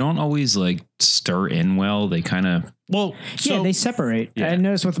creamers, they don't always like stir in well. They kind of they separate. Yeah. I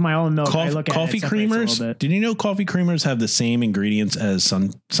noticed with my almond milk, I look at coffee creamers. Did you know coffee creamers have the same ingredients as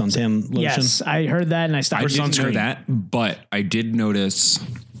suntan lotion? Yes, I heard that, and I stopped. I didn't know that, but I did notice.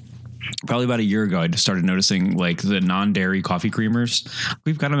 Probably about a year ago, I just started noticing like the non-dairy coffee creamers.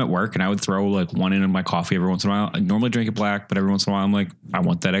 We've got them at work, and I would throw like one in my coffee every once in a while. I normally drink it black, but every once in a while, I'm like, I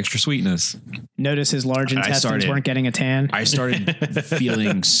want that extra sweetness. Notice his large intestines weren't getting a tan. I started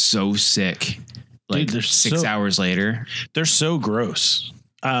feeling so sick. Like dude, 6 hours later, they're so gross.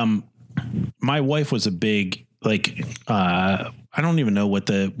 My wife was a big I don't even know what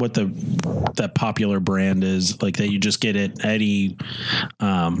that popular brand is like that you just get at any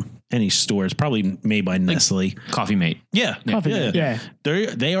store. It's probably made by Nestle. Coffee Mate. Yeah. Coffee Mate. Yeah.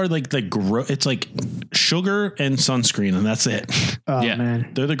 They are like it's like sugar and sunscreen and that's it. Oh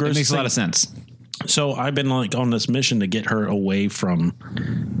man. They're the grossest. It makes a lot of sense. So I've been like on this mission to get her away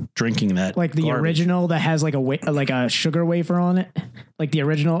from drinking that. Like the original that has like a sugar wafer on it. Like the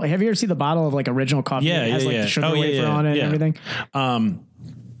original. Have you ever seen the bottle of like original coffee? Yeah, that has like the sugar wafer on it and everything.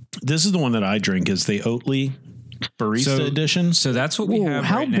 This is the one that I drink is the Oatly Barista edition. So that's what we have.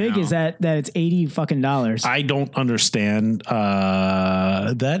 How big is that it's $80 fucking? I don't understand.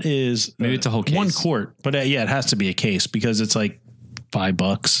 That is maybe it's a whole case. 1 quart, but it has to be a case because it's like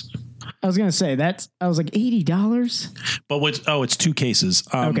 $5. I was gonna say I was like $80. But it's 2 cases.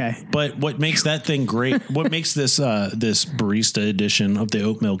 Okay. But what makes that thing great? What makes this barista edition of the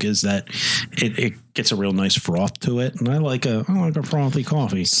oat milk is that it gets a real nice froth to it, and I like a frothy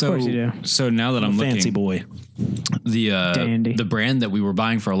coffee. So, of course you do. So now that I'm looking, fancy boy, the brand that we were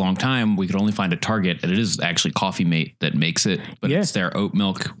buying for a long time, we could only find at Target, and it is actually Coffee Mate that makes it, but it's their oat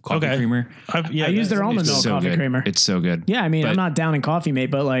milk coffee creamer. I use their almond milk coffee creamer. It's so good. Yeah, I mean, I'm not down in Coffee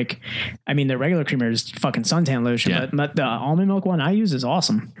Mate, but like, I mean, the regular creamer is fucking suntan lotion, but the almond milk one I use is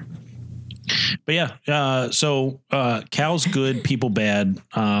awesome. But yeah, so Cal's good, people bad.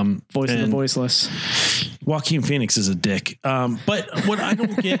 Voice of the voiceless. Joaquin Phoenix is a dick. But what I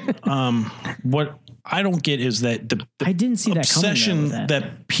don't get, is that the I didn't see obsession that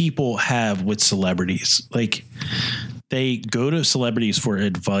that people have with celebrities. Like they go to celebrities for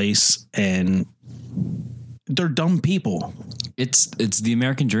advice, and they're dumb people. It's the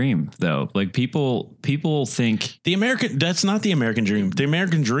American dream, though. Like people think that's not the American dream. The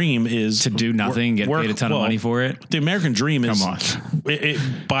American dream is to do nothing, get paid a ton of money for it. The American dream is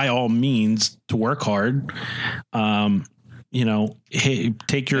by all means to work hard.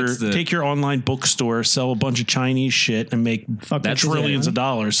 Take your online bookstore, sell a bunch of Chinese shit, and make trillions of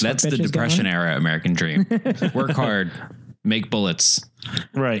dollars. That's the Depression era American dream. Work hard, make bullets.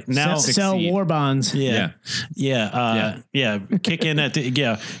 Right now, sell war bonds. Kick in at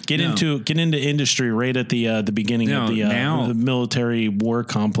get into industry right at the beginning of the military war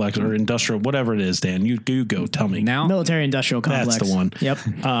complex or industrial, whatever it is. Dan, you go. Tell me now. Military industrial complex. That's the one. Yep.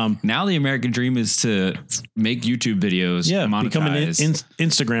 Now the American dream is to make YouTube videos. Monetize. Become an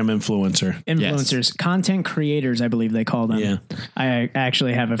Instagram influencer. Influencers, content creators, I believe they call them. Yeah. I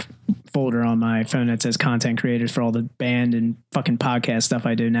actually have a folder on my phone that says content creators for all the band and fucking podcast stuff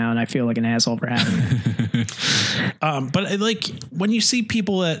I do now, and I feel like an asshole for having it. But like when you see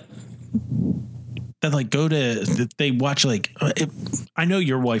people that like they watch I know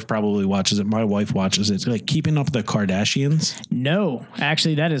your wife probably watches it. My wife watches it. It's like Keeping Up with the Kardashians. No,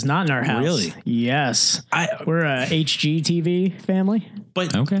 actually, that is not in our house. Really? Yes. We're a HGTV family.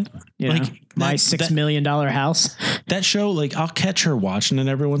 But okay, my $6 million house. That show, like, I'll catch her watching it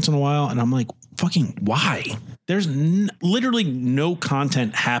every once in a while, and I'm like, fucking why? There's literally no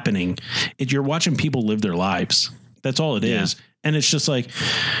content happening. You're watching people live their lives. That's all it is. And it's just like,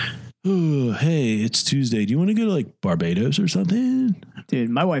 oh, hey, it's Tuesday. Do you want to go to like Barbados or something? Dude,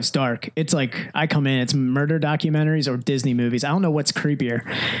 my wife's dark. It's like I come in, it's murder documentaries or Disney movies. I don't know what's creepier.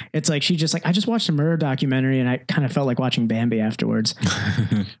 It's like she just like, I just watched a murder documentary and I kind of felt like watching Bambi afterwards.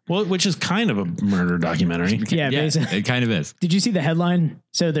 Well, which is kind of a murder documentary. Yeah, basically. It kind of is. Did you see the headline?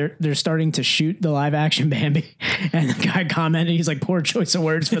 So they're starting to shoot the live action Bambi, and the guy commented, he's like, poor choice of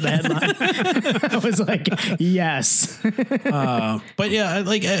words for the headline. I was like, yes. But yeah,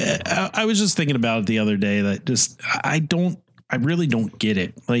 like I was just thinking about it the other day that just I really don't get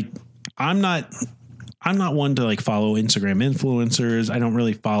it. Like I'm not one to like follow Instagram influencers. I don't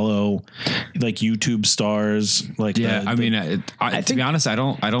really follow like YouTube stars. Like to be honest, I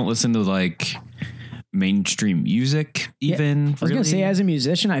don't listen to like mainstream music even. I was gonna say, as a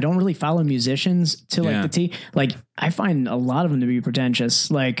musician, I don't really follow musicians to like the T. Like I find a lot of them to be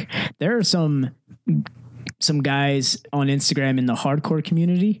pretentious. Like there are some guys on Instagram in the hardcore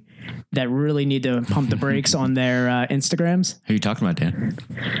community that really need to pump the brakes on their Instagrams. Who are you talking about, Dan?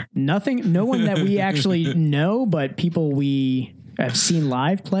 Nothing. No one that we actually know, but people we have seen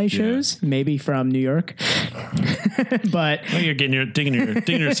live play shows, maybe from New York. But well, you're digging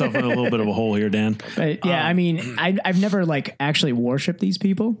yourself in a little bit of a hole here, Dan. But yeah, I mean, I've never like actually worshipped these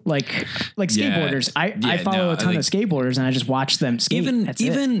people, like skateboarders. I follow a ton of skateboarders and I just watch them skate.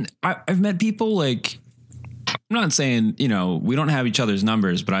 I've met people like. I'm not saying, we don't have each other's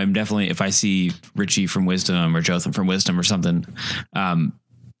numbers, but I'm definitely, if I see Richie from Wisdom or Jotham from Wisdom or something, at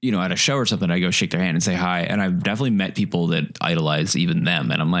a show or something, I go shake their hand and say hi. And I've definitely met people that idolize even them.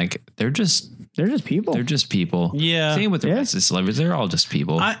 And I'm like, they're just people. They're just people. Yeah. Same with the rest of celebrities. They're all just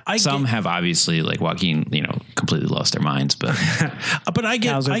people. Some have obviously, like Joaquin, completely lost their minds, but but I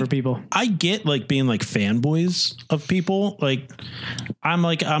get over people. I get like being like fanboys of people. Like I'm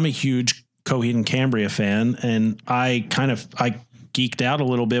a huge Coheed and Cambria fan, and I geeked out a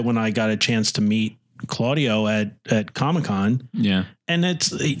little bit when I got a chance to meet Claudio at Comic-Con. Yeah. And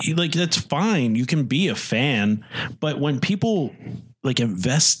it's like, that's fine. You can be a fan, but when people like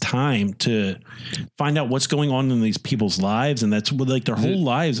invest time to find out what's going on in these people's lives, and that's like their whole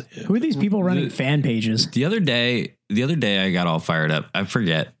lives. Who are these people running fan pages? The other day I got all fired up. I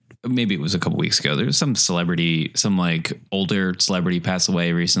forget. Maybe it was a couple weeks ago. There was some celebrity, some like older celebrity passed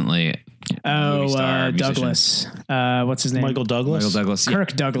away recently. Douglas. What's his name? Michael Douglas.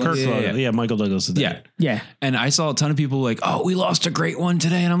 Kirk Douglas. Yeah, Michael Douglas. Yeah. And I saw a ton of people like, oh, we lost a great one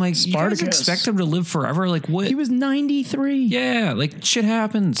today. And I'm like, Spartacus. You guys expect him to live forever? Like what? He was 93. Yeah. Like shit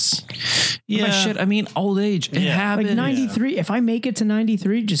happens. Yeah. I mean, old age. It happens. Like 93. If I make it to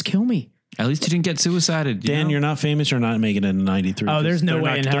 93, just kill me. At least you didn't get suicided. Dan, you're not famous. You're not making it in 93. Oh, there's no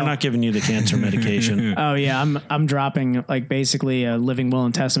way in hell. They're not giving you the cancer medication. Oh yeah, I'm dropping like basically a living will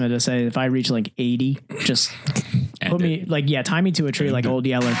and testament to say if I reach like 80, just put me tie me to a tree like Old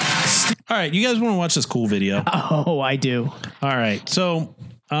Yeller. All right, you guys want to watch this cool video? Oh, I do. All right, so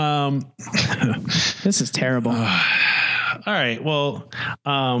this is terrible. All right, well,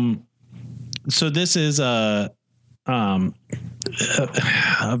 so this is a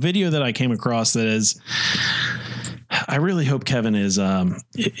video that I came across that is, I really hope Kevin is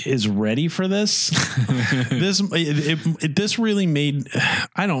ready for this. This really made,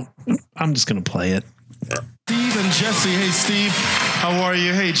 I'm just going to play it. Steve and Jesse. Hey, Steve. How are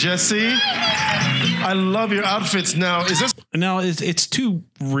you? Hey, Jesse. I love your outfits. Now, is this? No, it's two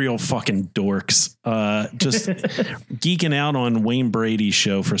real fucking dorks just geeking out on Wayne Brady's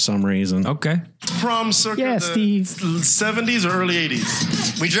show for some reason. Okay. Prom circa the Steve. 70s or early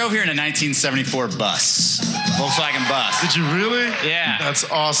 80s? We drove here in a 1974 bus, Volkswagen bus. Did you really? Yeah. That's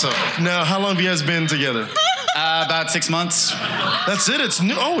awesome. Now, how long have you guys been together? About 6 months. That's it? It's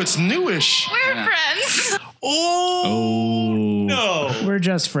new. Oh, it's newish. We're friends. Oh no. We're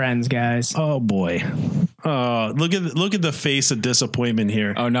just friends, guys. Oh boy. Look at the face of disappointment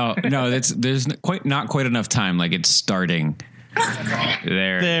here. Oh no, there's not quite enough time. Like it's starting.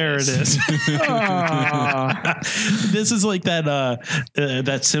 There it is. This is like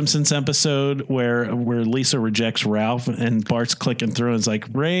that Simpsons episode where Lisa rejects Ralph and Bart's clicking through and it's like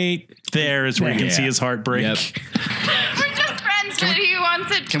right there is where you can see his heart break. We're just friends, but he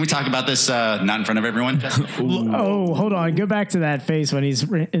wants it. Can we talk about this not in front of everyone? Oh, hold on. Go back to that face when he's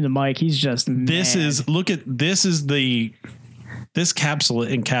in the mic. He's just This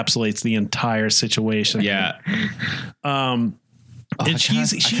encapsulates the entire situation. Yeah. And I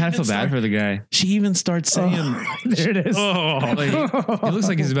kind of feel bad for the guy. She even starts saying, there it is. He looks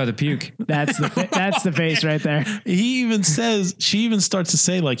like he's about to puke. That's the face right there. She even starts to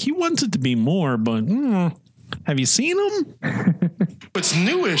say like he wants it to be more, but have you seen him? It's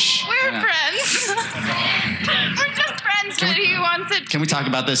newish. We're friends. We're just friends, but he wants it. Can we talk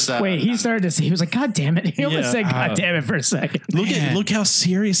about this? Wait, he started to say, he was like, God damn it. He almost said, God damn it for a second. Look how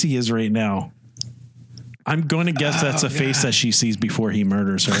serious he is right now. I'm going to guess that's a face that she sees before he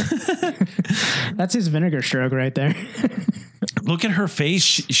murders her. That's his vinegar stroke right there. Look at her face.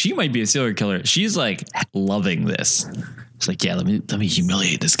 She might be a serial killer. She's like loving this. It's like, yeah, let me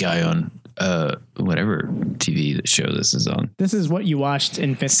humiliate this guy on whatever TV show this is on. This is what you watched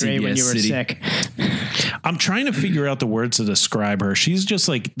in 5th grade when you were sick. I'm trying to figure out the words to describe her. She's just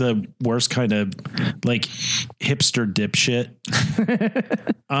like the worst kind of like hipster dipshit.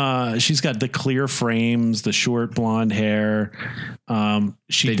 She's got the clear frames, the short blonde hair.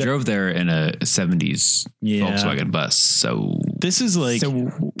 They drove there in a 70s Volkswagen bus. So this is like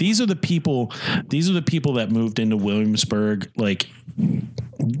these are the people that moved into Williamsburg like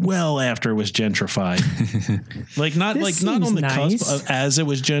well after it was gentrified. not on the cusp of as it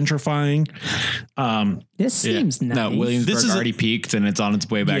was gentrifying. This seems nice. No, Williamsburg already peaked and it's on its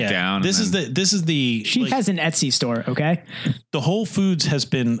way back down. This is the She has an Etsy store, okay? The Whole Foods has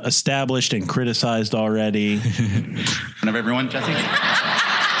been established and criticized already. Whenever everyone, Jesse.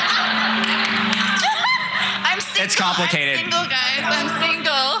 I'm single. It's complicated. I'm single, guys. I'm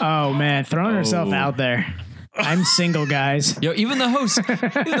single. Oh man, throwing herself out there. I'm single, guys. Yo, even the host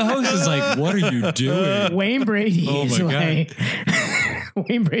is like, what are you doing? Wayne Brady is my like,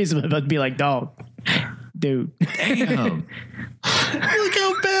 Wayne Brady's about to be like, dog, dude. Damn. Look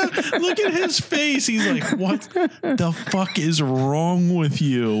how bad. Look at his face. He's like, what the fuck is wrong with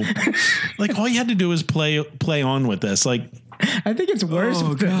you? Like, all you had to do is play on with this. Like, I think it's worse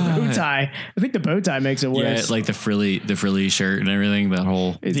with the bow tie. I think the bow tie makes it worse. Yeah, like the frilly shirt and everything. That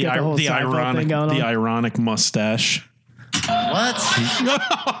whole the ironic mustache. What?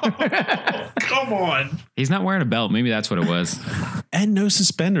 Come on. He's not wearing a belt. Maybe that's what it was. And no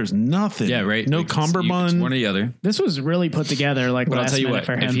suspenders. Nothing. Yeah, right. No like, cummerbund. One or the other. This was really put together. Like, but last I'll tell you minute what.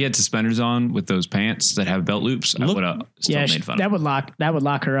 for him. If he had suspenders on with those pants that have belt loops, I would have still made fun of him. That would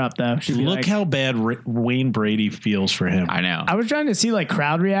lock her up though. She'd be Look how bad Wayne Brady feels for him. I know. I was trying to see like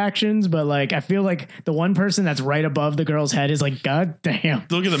crowd reactions, but like I feel like the one person that's right above the girl's head is like, God damn.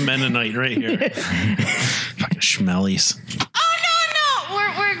 Look at the Mennonite right here. Fucking schmellies.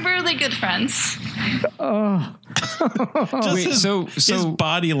 We're really good friends. Oh. His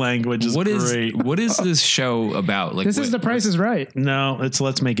body language is great. What is this show about? Like, this is The Price is Right. No, it's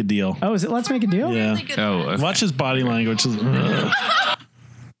Let's Make a Deal. Oh, is it Let's Make a Deal? Yeah. Really good Okay. Watch his body language.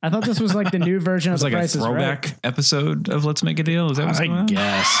 I thought this was like the new version of The Price is Right. It's like a throwback episode of Let's Make a Deal. Is that what's going on? I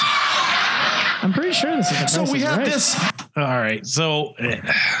guess. I'm pretty sure this is The Price So we is have Right. this. All right. So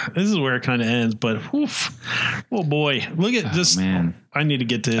this is where it kind of ends, but oof. Oh boy. Look at this. Man. I need to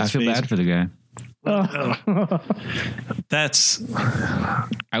get to his I feel face. bad for the guy. That's.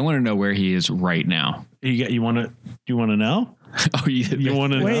 I want to know where he is right now. You want to know? Oh, you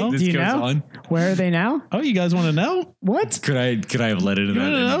want to know? Wait, do you know? On? Where are they now? Oh, you guys want to know? What? Could I have let it in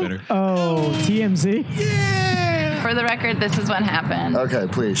that better? Oh, TMZ? For the record, this is what happened. Okay,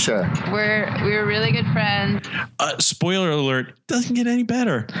 please, sure. We were really good friends. Spoiler alert, doesn't get any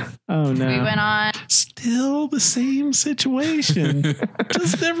better. Oh no. We went on. Still the same situation.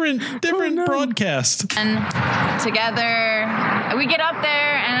 Just different broadcast. And together, we get up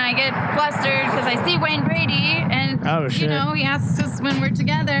there and I get flustered because I see Wayne Brady and, shit. you know, he asks us when we're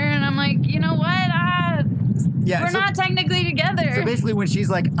together and I'm like, you know what? We're not technically together. So basically when she's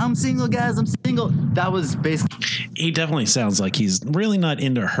like, I'm single, guys, I'm single, that was basically. He definitely sounds like he's really not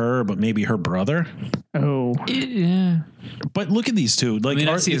into her, but maybe her brother. Oh. Yeah. But look at these two. Like,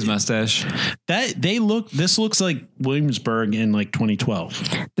 I see his mustache. This looks like Williamsburg in like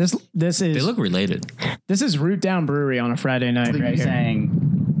 2012. This is. They look related. This is Root Down Brewery on a Friday night right here.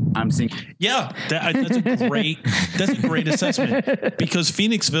 Saying I'm single. Yeah, that's a great assessment because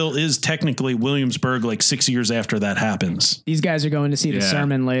Phoenixville is technically Williamsburg like 6 years after that happens. These guys are going to see the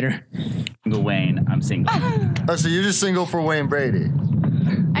sermon later. Single Wayne, I'm single. Oh, so you're just single for Wayne Brady?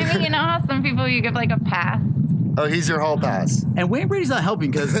 I mean, you know how some people you give like a pass? Oh, he's your hall pass. And Wayne Brady's not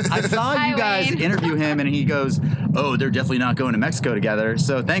helping because I saw you guys Wayne. interview him and he goes, oh, they're definitely not going to Mexico together.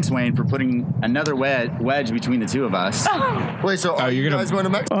 So thanks, Wayne, for putting another wedge between the two of us. Wait, so are you guys going to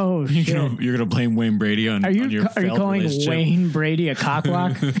Mexico? Oh, shit. You're gonna blame Wayne Brady on your Are you failed calling relationship? Wayne Brady a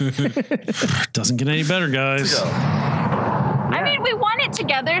cockblock? Doesn't get any better, guys. I mean, we want it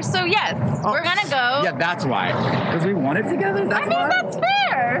together, so yes, we're gonna go. Yeah, that's why. Because we want it together? That's why? That's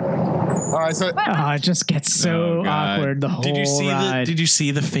fair. All right, so Oh, it just gets so Oh, God. awkward the whole Did you see ride. Did you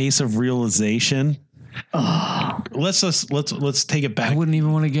see the face of realization? Let's take it back. I wouldn't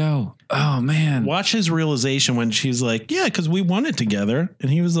even want to go. Oh man. Watch his realization when she's like, yeah, because we won it together. And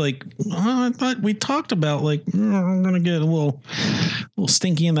he was like, oh, I thought we talked about like, I'm going to get a little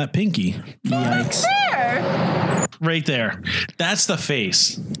stinky in that pinky. Yikes. Right there. That's the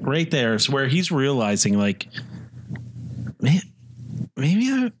face right there. Is where he's realizing like, man,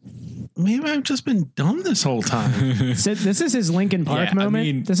 maybe I've just been dumb this whole time. So this is his Linkin Park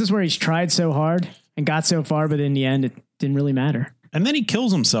moment. This is where he's tried so hard and got so far, but in the end, it didn't really matter. And then he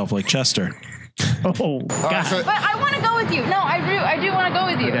kills himself like Chester. Oh, God. But I want to go with you. No, I do want to go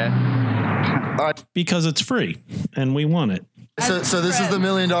with you. Okay. Because it's free and we want it. So this is the $1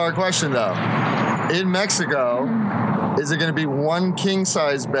 million question, though. In Mexico, is it going to be one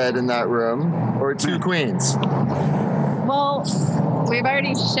king-size bed in that room or 2 queens? Well, we've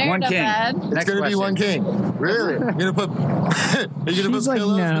already shared a bed. It's going to be one king. Really? You're going to put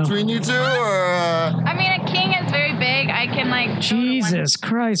pillows between you two, or? I mean, a king is very big. I can like. Jesus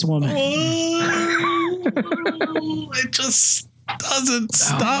Christ, woman. It just doesn't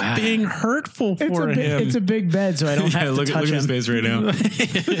stop being hurtful for him. It's a big bed, so I don't have to touch him. Look at his face right now.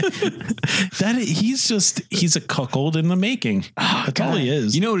 He's a cuckold in the making. Oh, That's all he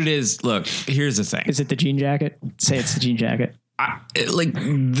is. You know what it is? Look, here's the thing. Is it the jean jacket? Say it's the jean jacket.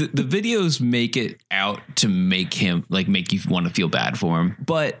 The videos make it out to make him make you want to feel bad for him,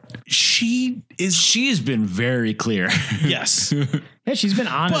 but she has been very clear. Yes. Yeah, she's been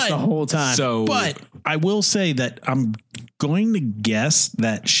honest the whole time. But I will say that I'm going to guess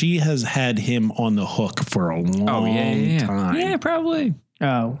that she has had him on the hook for a long time. Yeah, probably.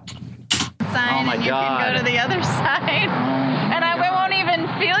 Oh. Sign and you can go to the other side, and I won't even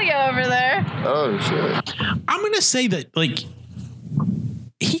feel you over there. Oh shit! I'm gonna say that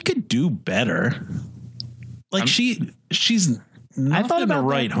he could do better. She's nothing to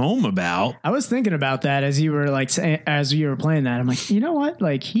write home about. I was thinking about that as you were as you were playing that. I'm like, you know what?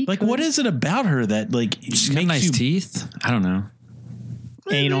 What is it about her that she's got nice teeth? I don't know.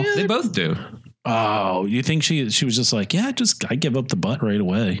 Anal. They both do. Oh, you think she was just like, yeah, I give up the butt right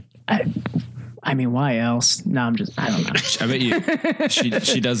away. I mean, why else? No, I don't know. I bet you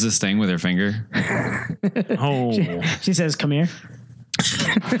she does this thing with her finger. Oh. She says, come here.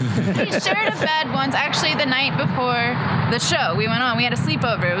 We shared a bed once, actually the night before the show. We went on. We had a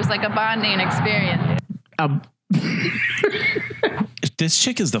sleepover. It was like a bonding experience. This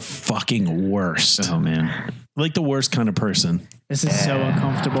chick is the fucking worst. Oh, man. Like the worst kind of person. This is so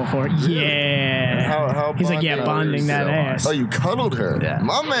uncomfortable for her. Yeah. How He's like, bonding that ass. Oh, you cuddled her. Yeah.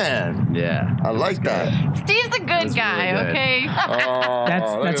 My man. Yeah. I like that. Steve's a good guy, really good. okay?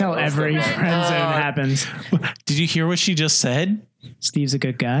 That's how every friend zone happens. Did you hear what she just said? Steve's a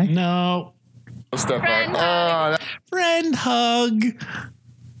good guy? No. Friend Friend hug.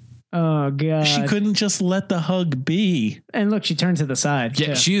 Oh, God. She couldn't just let the hug be. And look, she turned to the side.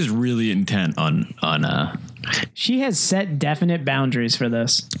 Yeah, she is really intent on She has set definite boundaries for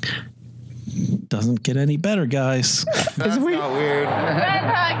this. Doesn't get any better, guys. That's not weird. Friend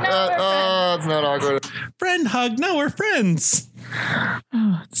hug, no, we're friends. It's not awkward Friend hug. No, we're friends.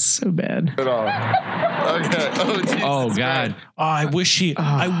 Oh, it's so bad. at all. Okay. Oh, Jesus Oh, God. Oh, I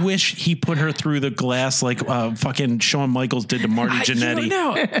wish he put her through the glass like fucking Shawn Michaels did to Marty Jannetty.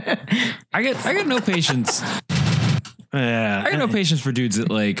 I got no patience. Yeah. I got no patience for dudes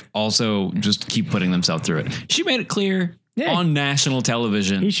that also just keep putting themselves through it. She made it clear on national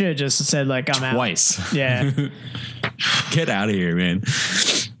television. He should have just said I'm out. Twice. Yeah. Get out of here, man.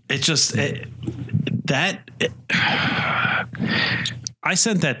 I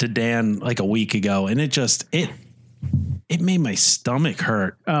sent that to Dan a week ago, and it made my stomach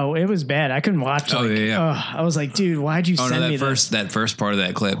hurt. Oh, it was bad. I couldn't watch. I was like, dude, why'd you send me this? That first part of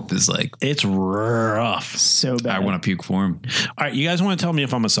that clip is it's rough, so bad. I want to puke for him. All right, you guys want to tell me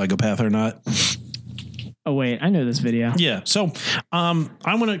if I'm a psychopath or not? Oh wait, I know this video. Yeah, so I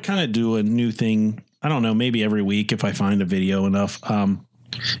want to kind of do a new thing. I don't know, maybe every week if I find a video enough.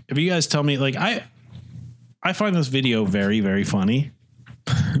 If you guys tell me, I find this video very, very funny.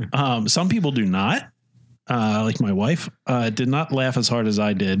 Some people do not. Like my wife did not laugh as hard as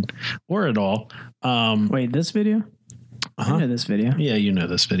I did, or at all. Wait, this video? I know this video. Yeah, you know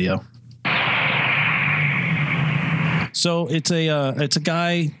this video. So it's a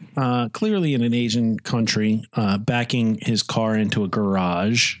guy clearly in an Asian country backing his car into a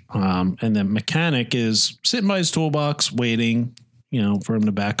garage, and the mechanic is sitting by his toolbox waiting, for him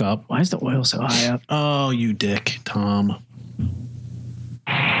to back up. Why is the oil so high up? Oh, you dick, Tom.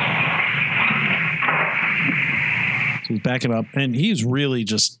 So he's backing up, and he's really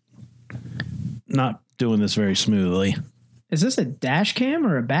just not doing this very smoothly. Is this a dash cam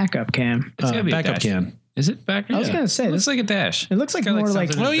or a backup cam? It's gotta be a backup dash. cam. Is it back? I was gonna say it looks like a dash. It looks like more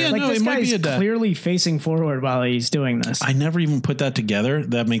like something- this it might guy's be a dash. clearly facing forward while he's doing this. I never even put that together.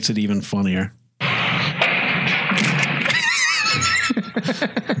 That makes it even funnier.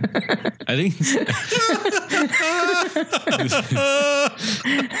 I think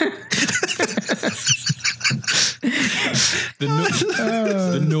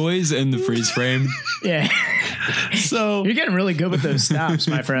the noise and the freeze frame. Yeah. So you're getting really good with those stops,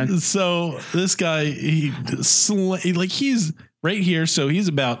 my friend. So this guy, he's right here. So he's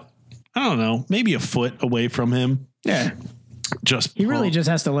about, I don't know, maybe a foot away from him. Yeah. He really just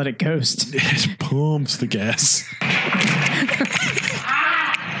has to let it coast. It pumps the gas.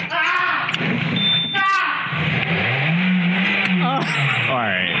 All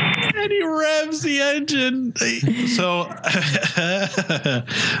right. And he revs the engine.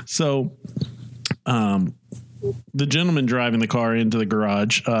 The gentleman driving the car into the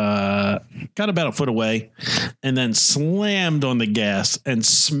garage got about a foot away and then slammed on the gas and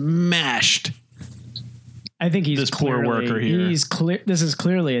smashed. I think he's this poor worker here. He's clear. This is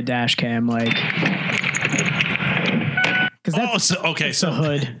clearly a dash cam, like. Because that's so the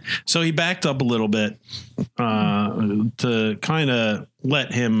hood. So he backed up a little bit to kind of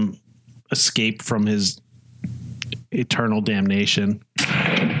let him escape from his eternal damnation.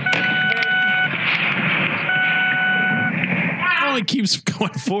 Oh, it keeps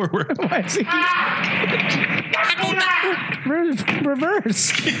going forward. Why is he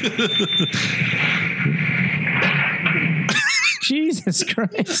reverse? Jesus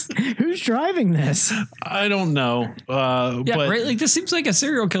Christ. Who's driving this? I don't know. Yeah, but right. Like this seems like a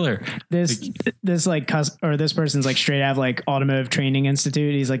serial killer. This person's like straight out of like automotive training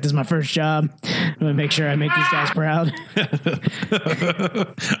institute. He's like, this is my first job. I'm gonna make sure I make these guys proud.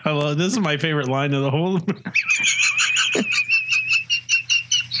 I love this. Is my favorite line of the whole.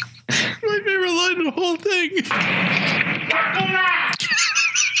 My favorite line of the whole thing.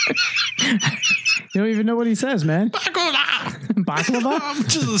 You don't even know what he says, man. Baklava? I'm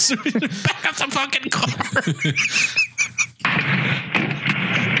just assuming back up the fucking car.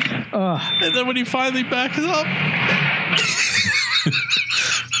 And then when he finally backs up.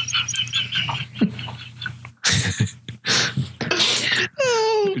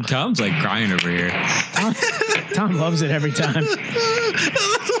 Tom's like crying over here. Tom loves it every time.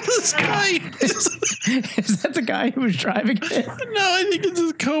 This guy is that the guy who was driving it? No, I think it's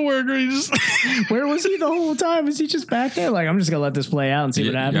his coworker. He just where was he the whole time? Was he just back there? Like, I'm just gonna let this play out and see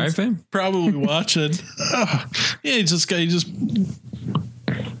what happens. Probably watching. Yeah, he just.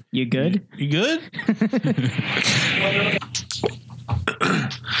 You good? You good?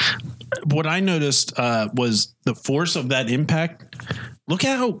 What I noticed was the force of that impact. Look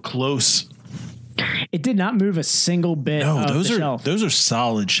at how close. It did not move a single bit. No, of the shelf. Those are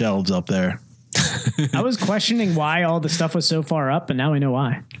solid shelves up there. I was questioning why all the stuff was so far up, and now we know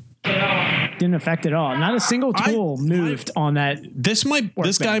why. Didn't affect at all. Not a single tool moved on that. This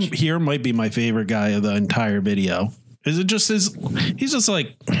guy here might be my favorite guy of the entire video. Is it just his? He's just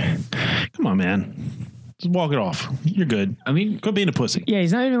like, come on, man. Just walk it off. You're good. I mean, quit being a pussy. Yeah,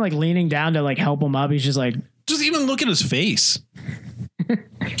 he's not even like leaning down to like help him up. He's just like, just even look at his face.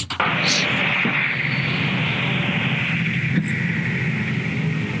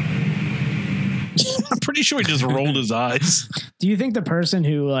 I'm pretty sure he just rolled his eyes. Do you think the person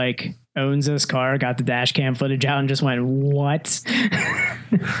who like owns this car got the dash cam footage out and just went, what?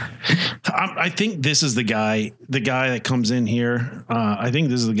 I think this is the guy that comes in here. I think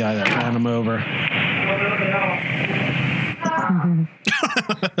this is the guy that ran him over.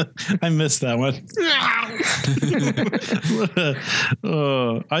 I missed that one.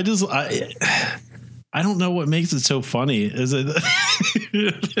 I don't know what makes it so funny. Is it?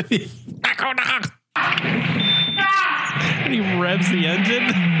 And he revs the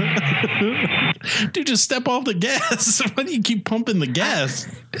engine. Dude, just step off the gas. Why do you keep pumping the gas?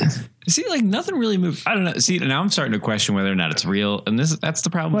 See, like nothing really moved. I don't know. See, now I'm starting to question whether or not it's real, and that's the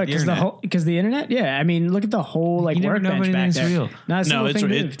problem with the internet. Because the internet, yeah. I mean, look at the whole like workbench back there. Real. Not a single thing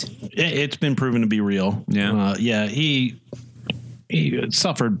moved. It's been proven to be real. Yeah, He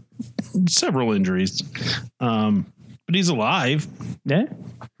suffered several injuries, but he's alive. Yeah,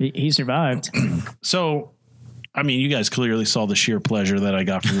 he survived. So, I mean, you guys clearly saw the sheer pleasure that I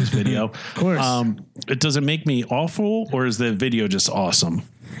got from this video. Of course. Does it make me awful, or is the video just awesome?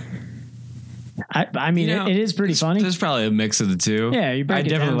 I mean, it is pretty funny. There's probably a mix of the two. Yeah, you I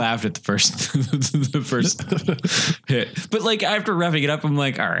definitely laughed at the first hit, but like after revving it up, I'm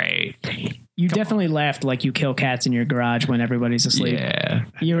like, all right. You definitely laughed like you kill cats in your garage when everybody's asleep. Yeah.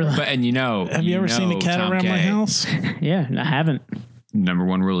 You were like, But, and have you ever seen a cat Tom around my K, house? yeah, I haven't. Number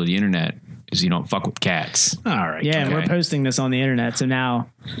one rule of the internet is you don't fuck with cats. All right. Yeah, and Okay. we're posting this on the internet. So now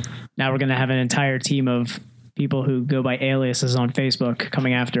we're going to have an entire team of people who go by aliases on Facebook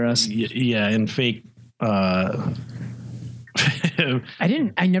coming after us. Yeah, and fake. I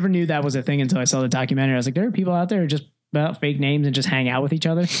never knew that was a thing until I saw the documentary. I was like, there are people out there who just about fake names and just hang out with each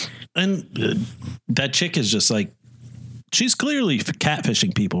other. And that chick is just like, she's clearly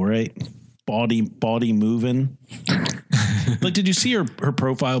catfishing people, right? Body moving. Like, did you see her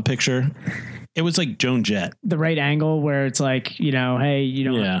profile picture? It was like Joan Jett. The right angle where it's like, hey,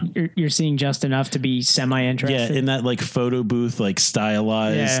 you're seeing just enough to be semi-interested. Yeah, in that like photo booth, like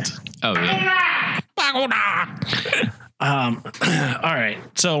stylized. Yeah. Oh, yeah. All right.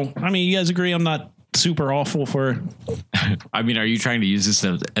 So, I mean, you guys agree I'm not super awful for... I mean, are you trying to use this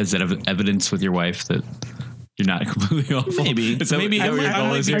as evidence with your wife that you're not completely awful? Maybe. Maybe I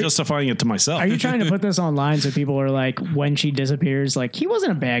might be justifying it to myself. Are you trying to put this online so people are like, when she disappears, like, he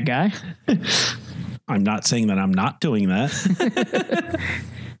wasn't a bad guy? I'm not saying that I'm not doing that.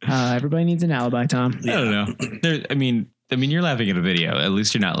 Everybody needs an alibi, Tom. I don't know. I mean, you're laughing at a video. At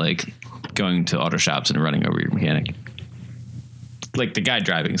least you're not like going to auto shops and running over your mechanic. Like the guy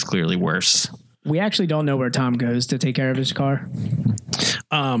driving is clearly worse. We actually don't know where Tom goes to take care of his car.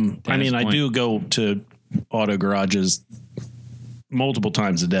 I mean, I do go to auto garages multiple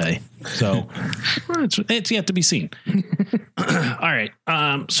times a day, so it's yet to be seen. All right.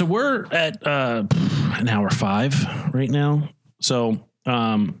 So we're at an hour 5 right now. So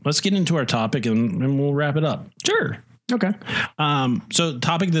let's get into our topic and we'll wrap it up. Sure. Okay. So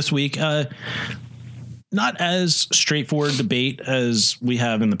topic this week, not as straightforward debate as we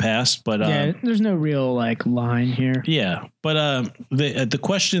have in the past, but there's no real like line here. Yeah, but the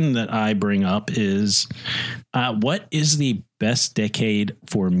question that I bring up is, what is the best decade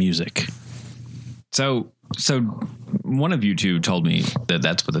for music? So one of you two told me that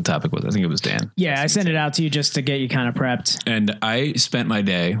that's what the topic was. I think it was Dan. Yeah, I sent it out to you just to get you kind of prepped. And I spent my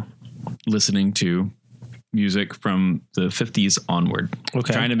day listening to music from the 50s onward.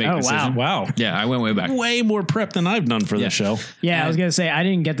 Okay. Trying to make a decision. Wow. Yeah, I went way back. Way more prep than I've done for the show. Yeah, I was going to say, I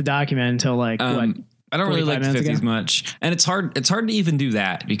didn't get the document until like, I don't really like the 50s ago? much. And it's hard to even do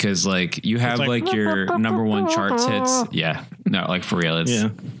that because like you have like your number one charts hits. Yeah. No, like for real. It's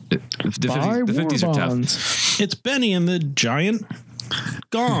the 50s are tough. It's Benny and the Giant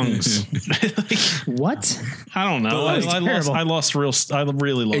Gongs. What? I don't know. I really lost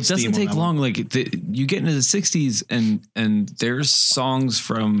It doesn't steam take long. Like you get into the 60s and there's songs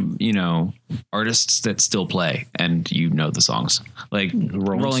from, artists that still play and the songs. Like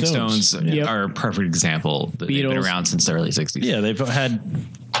Rolling Stones are a perfect example. They've been around since the early 60s. Yeah, they've had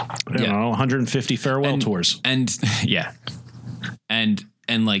 150 farewell tours. And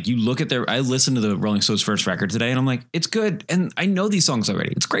And like you look at I listened to the Rolling Stones' first record today and I'm like, it's good. And I know these songs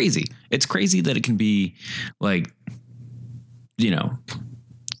already. It's crazy. It's crazy that it can be like,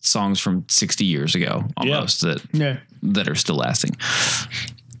 songs from 60 years ago almost that are still lasting.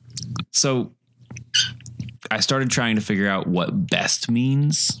 So I started trying to figure out what best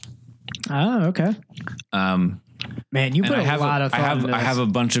means. Oh, okay. Man, you put a lot of thought into this. I have a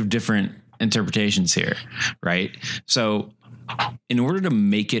bunch of different interpretations here, right? So in order to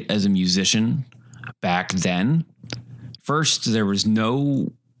make it as a musician back then, first there was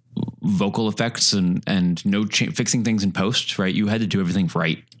no vocal effects and no fixing things in post, right? You had to do everything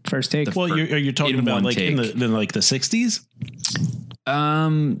right. First take. Well, you're talking about like in the 60s?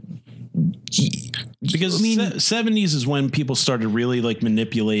 Because 70s is when people started really like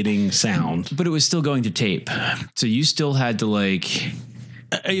manipulating sound. But it was still going to tape. So you still had to like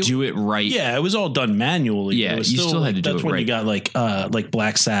do it right. Yeah, it was all done manually. Yeah, you still had to do it right. That's when you got like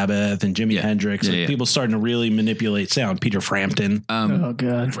Black Sabbath and Jimi Hendrix, and people starting to really manipulate sound. Peter Frampton. Oh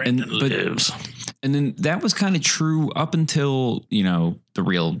god, Frampton lives. And then that was kind of true up until the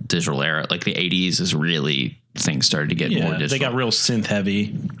real digital era, like the 80s is really things started to get more digital. They got real synth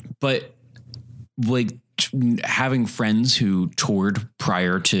heavy. But like having friends who toured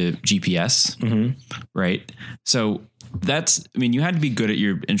prior to GPS, right? So you had to be good at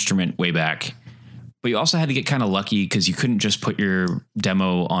your instrument way back, but you also had to get kind of lucky because you couldn't just put your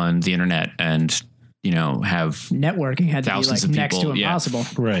demo on the internet and, have networking had to be like next to impossible. Yeah.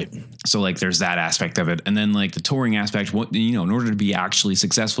 Right. So like there's that aspect of it. And then like the touring aspect, in order to be actually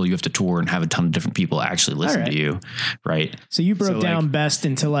successful, you have to tour and have a ton of different people actually listen to you. Right. So you broke down best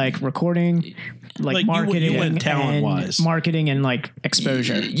into like recording like marketing, you went talent wise, marketing and like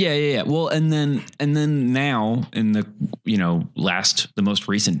exposure. Yeah. Well, and then now in the the most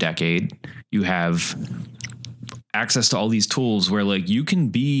recent decade, you have access to all these tools where like you can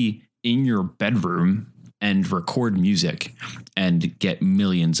be in your bedroom and record music and get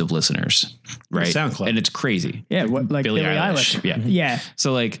millions of listeners, right? SoundCloud. And it's crazy. Yeah, like Billie Eilish. Yeah.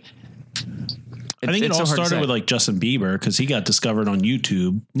 So like, I think it all started with like Justin Bieber because he got discovered on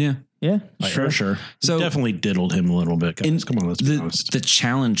YouTube. Yeah. For sure. So definitely diddled him a little bit, guys. Come on, let's be honest. The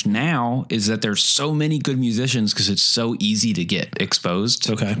challenge now is that there's so many good musicians because it's so easy to get exposed.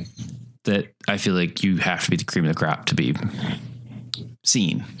 Okay. That I feel like you have to be the cream of the crop to be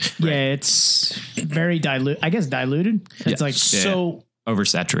seen. Right? Yeah, it's very diluted. I guess diluted. It's like so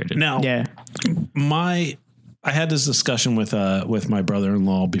oversaturated. Now, I had this discussion with my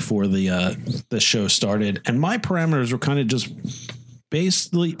brother-in-law before the show started, and my parameters were kind of just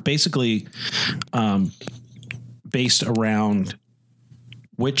basically based around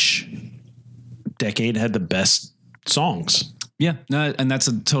which decade had the best songs. Yeah, no, and that's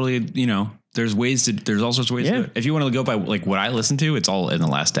a totally, there's all sorts of ways to do it. If you want to go by like what I listen to, it's all in the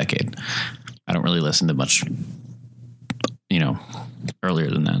last decade. I don't really listen to much, earlier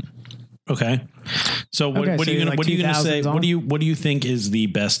than that. Okay. So what are you going to say? What do you think is the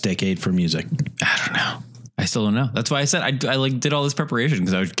best decade for music? I don't know. I still don't know. That's why I said I did all this preparation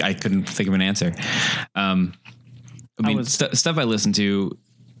because I couldn't think of an answer. Stuff I listen to,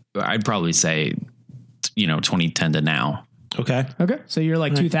 I'd probably say, 2010 to now. Okay. So you're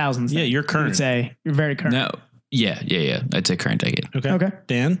like 2000s. Yeah, you're current. You'd say you're very current. No. Yeah. I'd say current decade. Okay.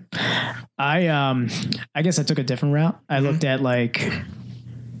 Dan? I guess I took a different route. I looked at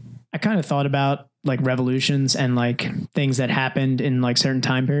I kind of thought about like revolutions and like things that happened in like certain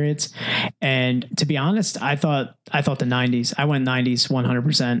time periods. And to be honest, I thought the 90s. I went 90s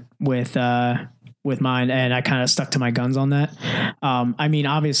 100% with mine, and I kind of stuck to my guns on that.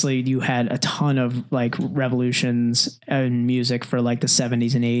 Obviously you had a ton of like revolutions in music for like the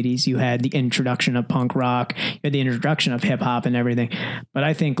 70s and 80s. You had the introduction of punk rock, you had the introduction of hip hop and everything. But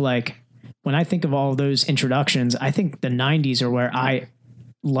I think like when I think of all those introductions, I think the 90s are where I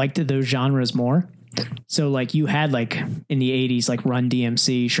liked those genres more. So like you had like in the 80s, like Run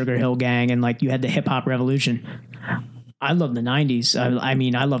DMC, Sugar Hill Gang, and like you had the hip hop revolution. I love the 90s.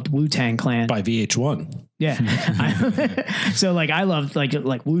 I loved Wu-Tang Clan by VH1. Yeah. So like I loved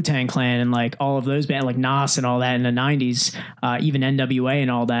like Wu-Tang Clan and like all of those bands like Nas and all that in the 90s, even NWA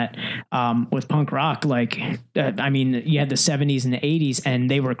and all that. With punk rock, you had the 70s and the 80s and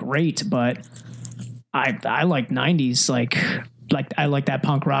they were great, but I like 90s like I like that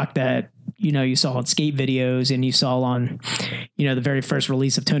punk rock that you saw on skate videos and you saw on the very first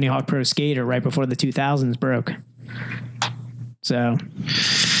release of Tony Hawk Pro Skater right before the 2000s broke. So,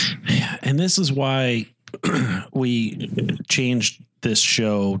 and this is why we changed this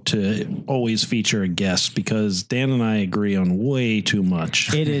show to always feature a guest, because Dan and I agree on way too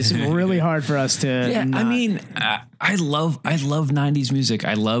much. It is really hard for us to. Yeah, I love 90s music.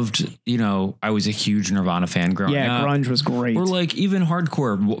 I loved, I was a huge Nirvana fan growing up. Yeah, grunge was great. Or like even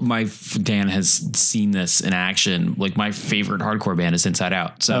hardcore. Dan has seen this in action. Like my favorite hardcore band is Inside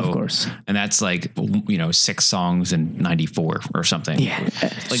Out. So, of course. And that's like, 6 songs in 94 or something. Yeah.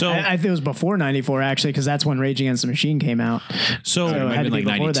 I think it was before 94 actually, because that's when Rage Against the Machine came out. So it might have been like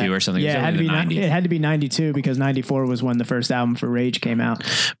 92 that. Or something. Yeah, it had to be 92 because 94 was when the first album for Rage came out.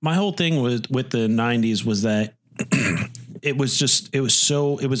 My whole thing with the 90s was that it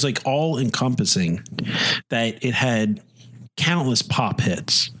was like all encompassing, that it had countless pop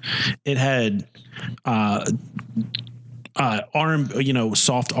hits. It had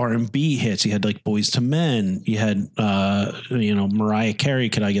soft R&B hits. You had like Boyz II Men. You had Mariah Carey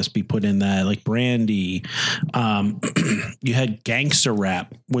could I guess be put in that, like Brandy. You had gangster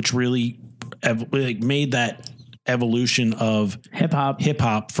rap, which really made that evolution of hip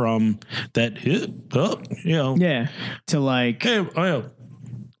hop from that to like, hey,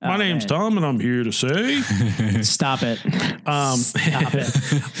 my name's Tom and I'm here to say stop it. Stop it.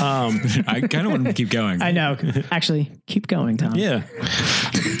 I kind of want to keep going. I know. Actually, keep going, Tom. Yeah.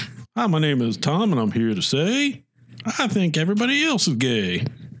 Hi, my name is Tom and I'm here to say I think everybody else is gay.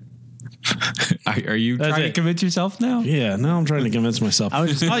 Are you trying to convince yourself now? Yeah, now I'm trying to convince myself. I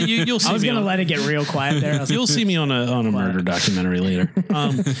was just, you'll see I was going to let it get real quiet there. You'll see me on a murder documentary later.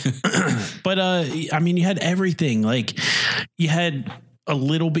 But you had everything. Like you had a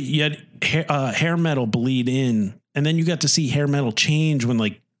little bit. You had hair metal bleed in, and then you got to see hair metal change when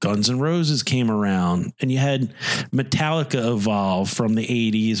like Guns N' Roses came around, and you had Metallica evolve from the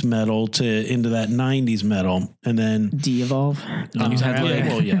 80s metal into that 90s metal, and then de-evolve. You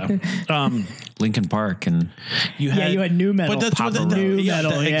had Linkin Park, and you had new metal. But that's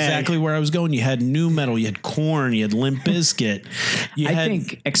exactly where I was going. You had new metal, you had Korn, you had Limp Bizkit. I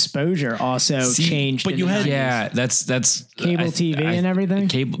think exposure also changed. But you had that's cable TV and everything.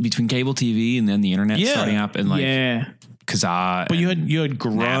 Between cable TV and then the internet starting up, and Kazaa, but you had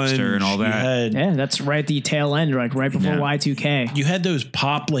grunge Napster and all that. That's right at the tail end, right before Y2K. You had those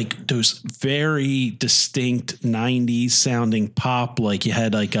pop, like those very distinct '90s sounding pop. Like you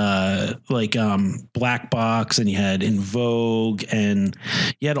had Black Box, and you had In Vogue, and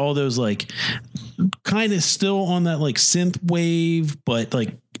you had all those like kind of still on that like synth wave, but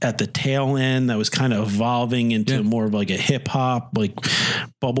like at the tail end that was kind of evolving into more of like a hip hop, like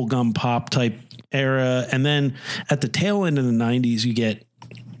bubblegum pop type era. And then at the tail end of the 90s, you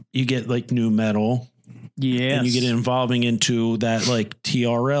get like new metal. Yeah. And you get involving into that like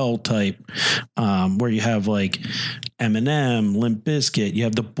TRL type, where you have like Eminem, Limp Bizkit, you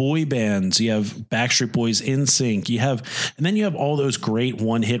have the boy bands, you have Backstreet Boys, NSYNC, and then you have all those great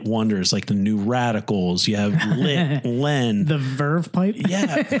one hit wonders like the New Radicals, you have Len, the Verve Pipe.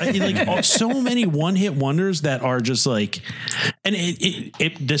 Yeah. Like so many one hit wonders that are just like, and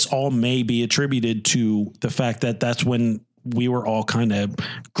this all may be attributed to the fact that that's when we were all kind of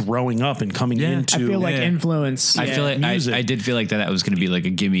growing up and coming into. I feel like influence. I feel like I did feel like that was going to be like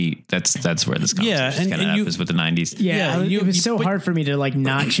a gimme. That's where this comes. Yeah, and happens with the 90s. It was so hard for me to like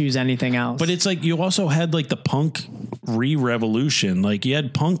not choose anything else. But it's like you also had like the punk re-revolution. Like you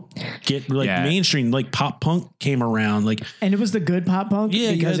had punk get like mainstream. Like pop punk came around. Like, and it was the good pop punk.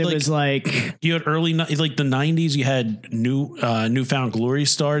 Yeah, because it was like you had early like the 90s. You had Newfound Glory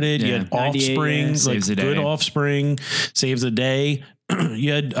started. You had Offspring, like good Offspring. Saves the Day.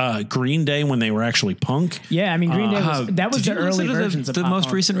 You had Green Day when they were actually punk. Yeah, I mean Green Day was the early versions of the most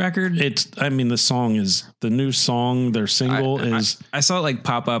punk. recent record. The new song, their single is. I saw it like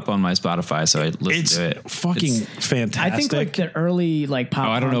pop up on my Spotify, so I listened to it. Fucking fantastic. I think like the early like pop.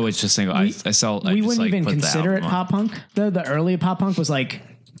 I don't know which just single. I saw. We wouldn't even consider it pop punk. The early pop punk was like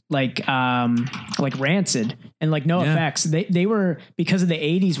Rancid and like No Effects. They were, because of the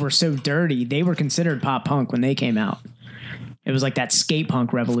 80s were so dirty, they were considered pop punk when they came out. It was like that skate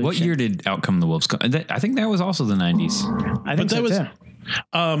punk revolution. What year did Out Come the Wolves come? I think that was also the 90s. I think that was too.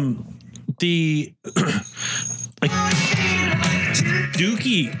 The like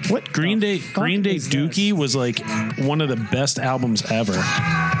Dookie. What Green Day Dookie was like one of the best albums ever,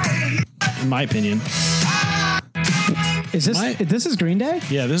 in my opinion. Is this Green Day?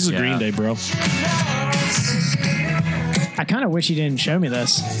 Yeah, this is Green Day, bro. I kind of wish you didn't show me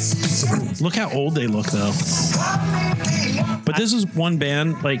this. Look how old they look, though. But this is one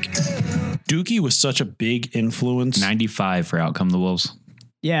band, like, Dookie was such a big influence. 95 for Out Come the Wolves.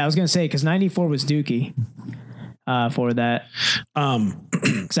 Yeah, I was going to say, because 94 was Dookie for that.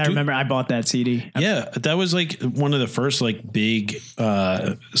 Because I remember I bought that CD. Yeah, that was like one of the first like big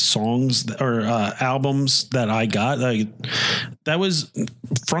songs or albums that I got. That was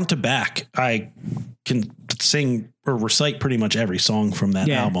front to back. I can sing or recite pretty much every song from that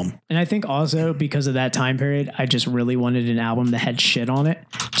album. And I think also because of that time period, I just really wanted an album that had shit on it,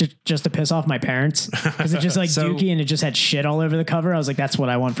 just to piss off my parents. Because it just like Dookie and it just had shit all over the cover. I was like, that's what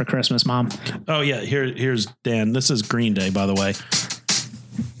I want for Christmas, Mom. Oh yeah, here's Dan. This is Green Day, by the way.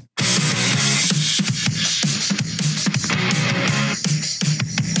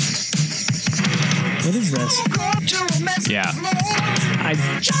 What is this? Yeah. I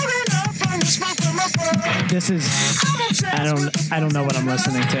don't know what I'm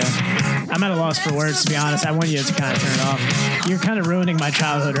listening to. I'm at a loss for words, to be honest. I want you to kind of turn it off. You're kind of ruining my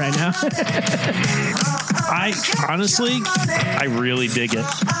childhood right now. I honestly really dig it.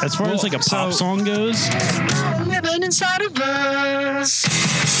 As far as like a pop song goes. Living inside of us.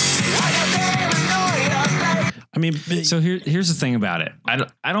 I mean, so here's the thing about it.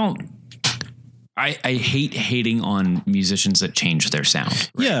 I hate hating on musicians that change their sound.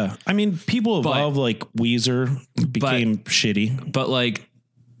 Right? Yeah. I mean, people evolve, like Weezer became shitty. But like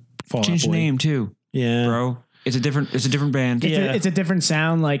Fall change the name too. Yeah. Bro. It's a different band. It's a different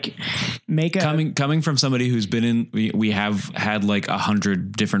sound. Like coming from somebody who's been in, we have had like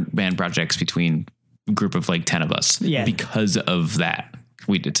 100 different band projects between a group of like 10 of us. Yeah. Because of that.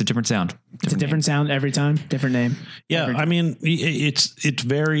 It's a different sound. It's a different sound every time. Different name. Yeah. I mean, it's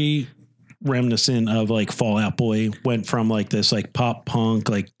very reminiscent of like Fall Out Boy. Went from like this like pop punk,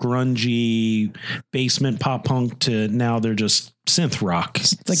 like grungy basement pop punk to now they're just synth rock.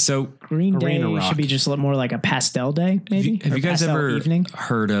 It's like So Green Day Arena rock. should be just more like a pastel day, maybe. have you guys pastel ever evening?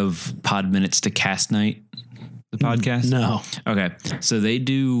 heard of Pod Minutes to Cast Night, the podcast? No. Okay. So they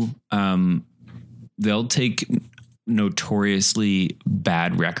do, they'll take notoriously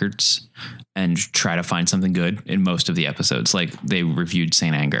bad records and try to find something good in most of the episodes. Like they reviewed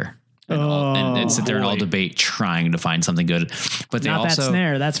Saint Anger. And sit there and all debate trying to find something good. But they Not also, that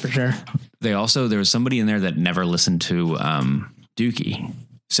snare, that's for sure. there was somebody in there that never listened to Dookie.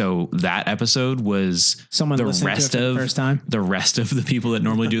 So that episode was Someone the listened to it rest for the of first time. the rest of the people that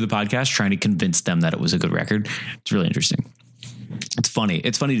normally do the podcast trying to convince them that it was a good record. It's really interesting. It's funny.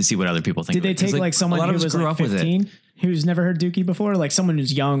 It's funny to see what other people think. Did they of it. 'Cause, take like a someone lot who of us was grew like up with it. 15 who's never heard Dookie before? Like someone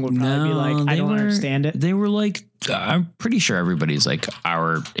who's young would probably be like, I don't understand it. They were like, I'm pretty sure everybody's like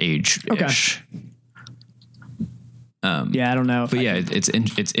our age-ish. Okay. Yeah, I don't know. But yeah,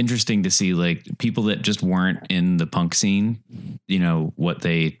 it's interesting to see like people that just weren't in the punk scene, you know, what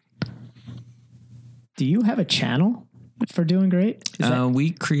they... Do you have a channel for Doing Great? We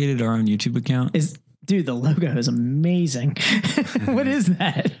created our own YouTube account. Dude, the logo is amazing. What is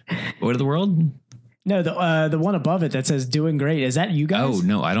that? What of the world? No, the one above it that says Doing Great. Is that you guys? Oh,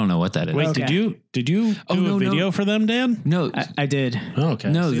 no, I don't know what that is. Wait, Okay. did you do a video for them, Dan? No, I did. Oh,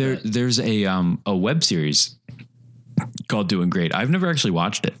 okay. no, there's a web series called Doing Great. I've never actually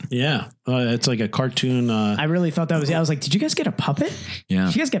watched it. Yeah. It's like a cartoon. I really thought that was. I was like, did you guys get a puppet? Yeah.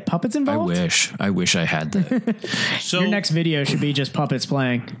 Did you guys get puppets involved? I wish I had that. So Your next video should be just puppets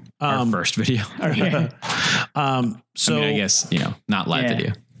playing. Our first video. Okay. so I mean, I guess, you know, not live Yeah.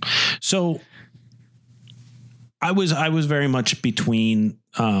 video. So I was very much between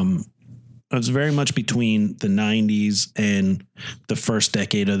the 90s and the first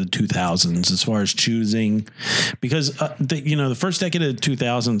decade of the 2000s as far as choosing, because the first decade of the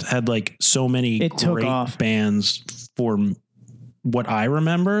 2000s had like so many took great off. bands for what I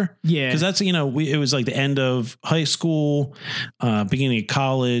remember. Yeah. Because that's, it was like the end of high school, beginning of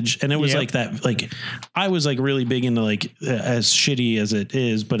college. And it was Yep. like that, like I was like really big into like as shitty as it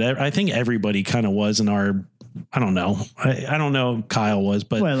is, but I think everybody kind of was in our, I don't know. I don't know if Kyle was,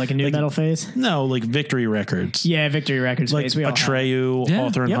 but What, like a new metal phase? no, like Victory Records. Yeah, Victory Records Like phase. We all have. Atreyu, Yeah.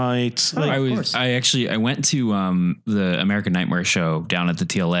 Hawthorne Yep. Heights. Oh, Like, of course. I went to the American Nightmare show down at the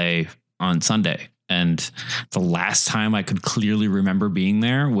TLA on Sunday. And the last time I could clearly remember being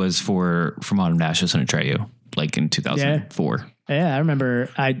there was From Autumn Ashes and Atreyu, like in 2004. Yeah, I remember.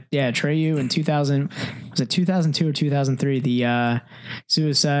 Atreyu in 2000. Was it 2002 or 2003? The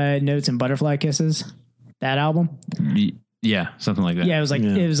Suicide Notes and Butterfly Kisses. That album. Yeah, something like that. Yeah, it was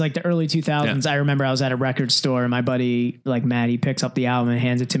like the early 2000s. Yeah. I remember I was at a record store and my buddy, like Matt, he picks up the album and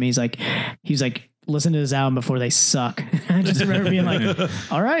hands it to me. He's like, listen to this album before they suck. I just remember being like,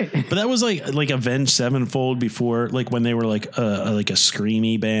 all right. but that was like Avenged Sevenfold before, like when they were like a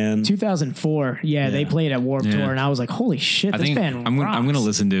screamy band. 2004. Yeah, they played at Warped Tour and I was like, holy shit, I this think band I'm rocks. gonna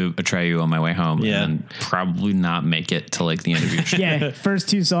listen to Atreyu on my way home. Yeah. And probably not make it to like the end of your show. Yeah, first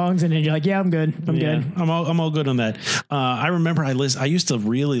two songs and then you're like, yeah, I'm good. I'm good. I'm all good on that. I remember I used to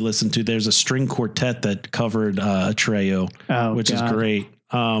really listen to. There's a string quartet that covered Atreyu, which is great.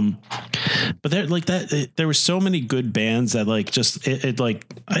 But there like that, there were so many good bands that like just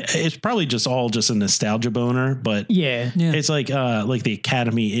it's probably just all just a nostalgia boner, but Yeah. it's like the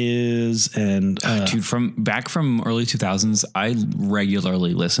Academy is and Dude, from early 2000s, I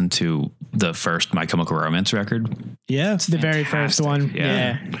regularly listened to the first My Chemical Romance record. yeah. The very first one.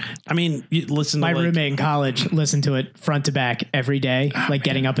 Yeah. I mean, you listen. My to roommate in college listened to it front to back every day, like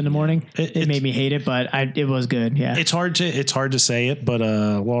getting up in the morning. It made me hate it, but it was good. Yeah. It's hard to say it, but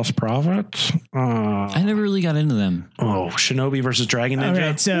Lost Prophets. I never really got into them. Oh, Shinobi versus Dragon Ninja. All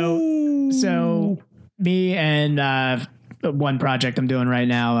right, so me and one project I'm doing right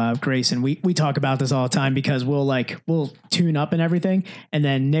now, Grayson, we talk about this all the time because we'll tune up and everything, and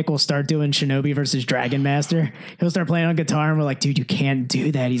then Nick will start doing Shinobi versus Dragon Master. He'll start playing on guitar, and we're like, dude, you can't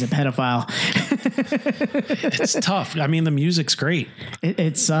do that. He's a pedophile. It's tough. I mean, the music's great.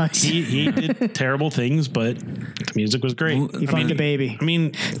 It sucks. He did terrible things, but the music was great. He fucked a baby. I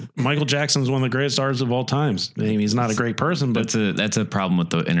mean, Michael Jackson's one of the greatest artists of all times. I mean, he's not a great person, but That's a problem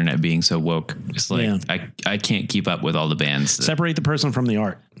with the internet being so woke. It's like I can't keep up with all the bands that separate the person from the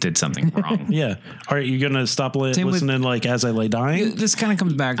art. did something wrong. Yeah. Are you gonna stop listening like As I Lay Dying? This kind of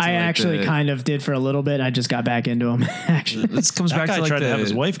comes back to I actually kind of did for a little bit. I just got back into him. Actually, this comes That back guy to like tried to have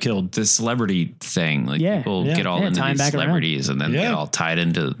his wife killed. the celebrity thing. Like people get all into tying these back around. celebrities and then get all tied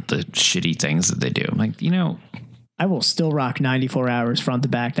into the shitty things that they do. I'm like, I will still rock 94 Hours front to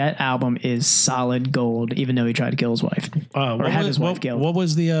back. That album is solid gold, even though he tried to kill his wife. Or had his wife killed. What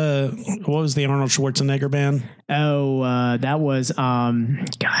was the Arnold Schwarzenegger band? Oh, that was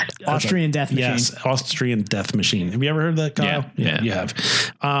Austrian Death Machine. Yes, Austrian Death Machine. Have you ever heard that, Kyle? Yeah, you have.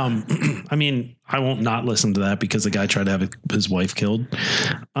 I mean, I won't not listen to that because the guy tried to have his wife killed.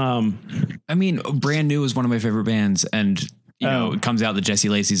 I mean, Brand New is one of my favorite bands, and you know, it comes out that Jesse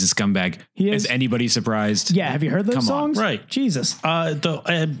Lacey's a scumbag. Is anybody surprised? Yeah, have you heard those songs? Right. Jesus. Day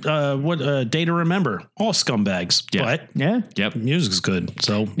to Remember, all scumbags. Yeah. But yep, music's good.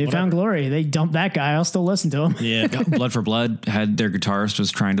 So Newfound Glory, they dumped that guy. I'll still listen to him. Yeah. Blood for Blood had their guitarist was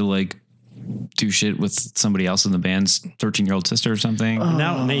trying to like do shit with somebody else in the band's 13-year-old sister or something.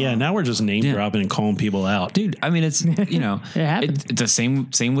 Now we're just name dropping and calling people out, dude. I mean, it's it's the same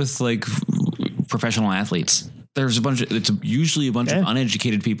with like professional athletes. There's it's usually a bunch of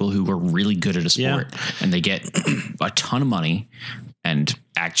uneducated people who are really good at a sport and they get a ton of money and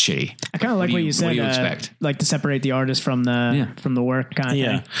act shitty. I kind of like what you said. What do you expect? Like to separate the artist from the work kind of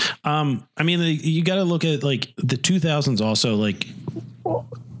thing. I mean, you got to look at like the 2000s also, like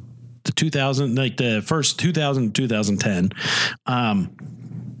the 2000, like the first 2000 2010. I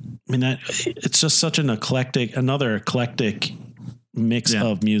mean, that it's just such another eclectic mix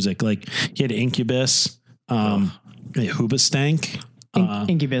of music. Like you had Incubus, Hoobastank.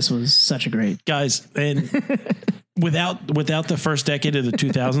 Incubus was such a great guys, and without the first decade of the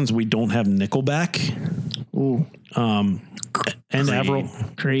 2000s, we don't have Nickelback. Ooh. And Avril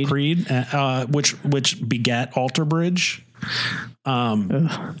Creed, which begat Alter Bridge.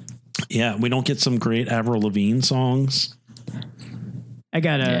 Yeah, we don't get some great Avril Lavigne songs. I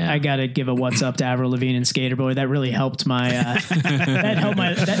gotta give a what's up to Avril Lavigne and Skater Boy. That really helped my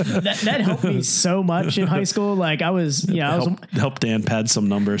that helped me so much in high school. Like I was helped Dan pad some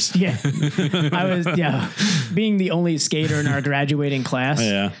numbers. Yeah, I was being the only skater in our graduating class.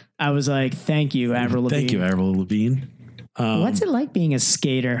 Yeah, I was like, thank you, Avril Lavigne. Thank you, Avril Lavigne. What's it like being a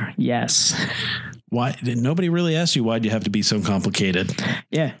skater? Yes. Why nobody really asked you why'd you have to be so complicated?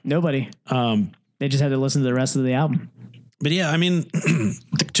 Yeah, nobody. They just had to listen to the rest of the album. But yeah, I mean,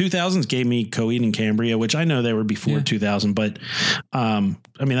 the 2000s gave me Coheed and Cambria, which I know they were before 2000, but I mean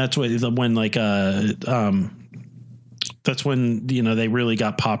that's when they really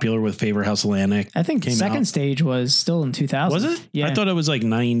got popular with Favor House Atlantic. I think Second Stage was still in 2000. Was it? Yeah, I thought it was like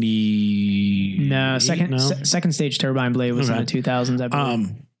 90. No, Second Stage Turbine Blade was in the 2000s. I believe.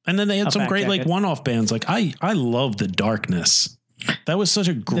 And then they had some great like one-off bands. Like I love The Darkness. That was such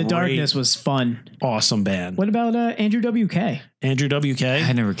a great. The Darkness was fun. Awesome band. What about Andrew WK? Andrew WK?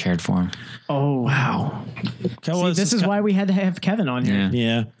 I never cared for him. Oh, wow. See, this is why we had to have Kevin on here.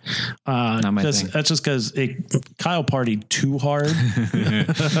 Yeah. Not my thing. That's just because Kyle partied too hard.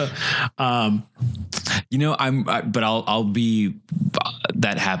 But I'll be,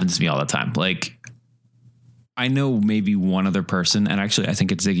 that happens to me all the time. Like, I know maybe one other person, and actually I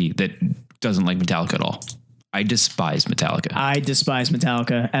think it's Ziggy, that doesn't like Metallica at all. I despise Metallica. I despise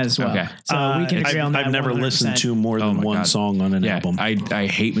Metallica as well. Okay. So we can agree on that. I've never 100%. listened to more than one song on an album. I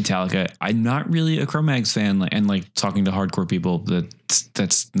hate Metallica. I'm not really a Cro-Mags fan, and like talking to hardcore people,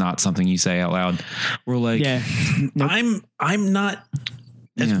 that's not something you say out loud. We're like, nope. I'm not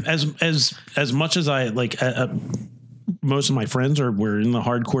as much as I like. Most of my friends were in the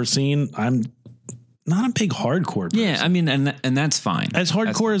hardcore scene. I'm not a big hardcore person. Yeah, I mean, and that's fine. As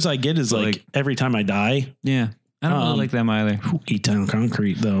hardcore as I get is like Every Time I Die. Yeah. I don't really like them either. E-Town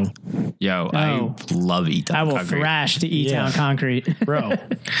Concrete, though. I love E-Town Concrete. I will thrash to E-Town Concrete. Bro,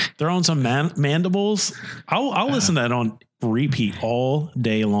 they're on some mandibles. I'll listen to that on repeat all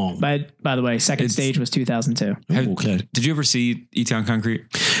day long. By the way, Second Stage was 2002. Okay. Did you ever see E-Town Concrete?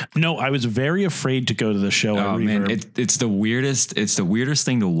 No, I was very afraid to go to the show. Oh man, it's the weirdest. It's the weirdest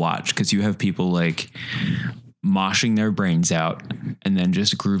thing to watch because you have people like moshing their brains out and then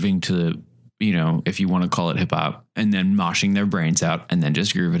just grooving to, if you want to call it hip hop, and then moshing their brains out and then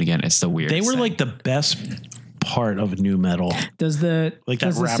just grooving again. It's the weirdest. They were like the best part of new metal. Does the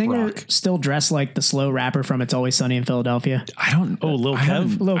singer rock still dress like the slow rapper from It's Always Sunny in Philadelphia? I don't. Oh, Lil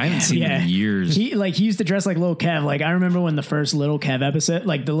Kev. I haven't seen him in years. He used to dress like Lil Kev. Like I remember when the first Lil Kev episode,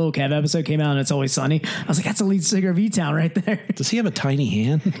 like the Lil Kev episode came out and It's Always Sunny. I was like, that's the lead singer of E-Town right there. Does he have a tiny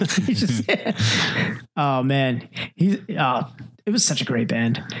hand? Oh man, it was such a great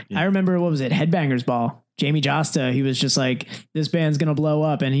band. Yeah. I remember, what was it? Headbangers Ball. Jamie Josta, he was just like, this band's going to blow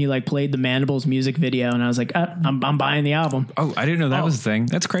up. And he like played the Mandibles music video. And I was like, I'm buying the album. Oh, I didn't know that was a thing.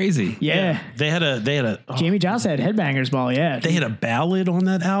 That's crazy. Yeah. They had a Jamie Josta had Headbangers Ball. Yeah. They had a ballad on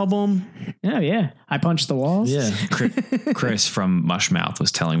that album. Oh yeah. I Punched the Walls. Yeah. Chris from Mushmouth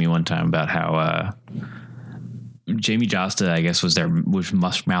was telling me one time about how, Jamie Josta, I guess, was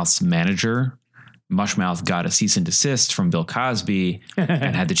Mushmouth's manager. Mushmouth got a cease and desist from Bill Cosby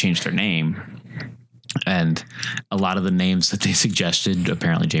and had to change their name. And a lot of the names that they suggested,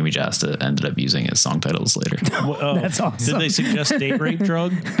 apparently Jamie Josta ended up using as song titles later. That's awesome. Did they suggest date rape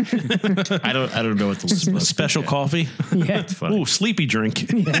drug? I don't know what the special coffee. Yeah. Ooh, sleepy drink.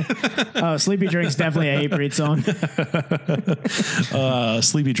 Yeah. Oh, sleepy drink's definitely a Hatebreed song.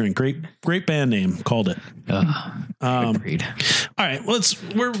 Sleepy drink, great band name. Called it. Agreed. All right,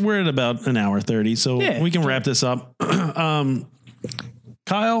 we're at about an hour 30, so we can wrap this up.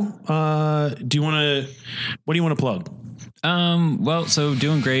 Kyle, what do you want to plug? Well, so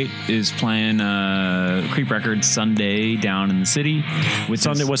Doing Great is playing Creep Records Sunday down in the city. What's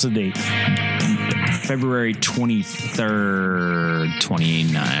the date? February 23rd,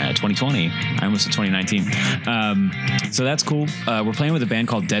 2020. I almost said 2019. So that's cool. We're playing with a band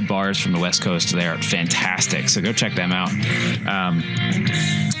called Dead Bars from the West Coast. They're fantastic. So go check them out.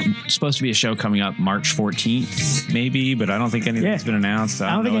 Supposed to be a show coming up March 14th, maybe, but I don't think anything's been announced.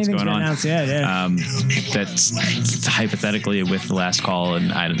 I don't know what's going on. Announced yet, That's hypothetically with The Last Call and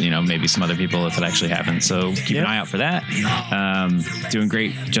maybe some other people if it actually happens. So keep an eye out for that. Doing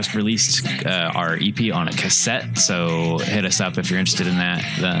Great just released our EP on a cassette, so hit us up if you're interested in that.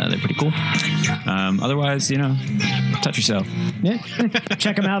 They're pretty cool. Otherwise, touch yourself. Yeah,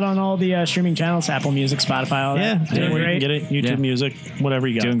 check them out on all the streaming channels: Apple Music, Spotify, all that. Doing Great. Get it. YouTube Music, whatever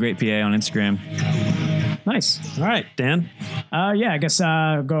you got. Doing Great PA on Instagram. Nice. All right, Dan. I guess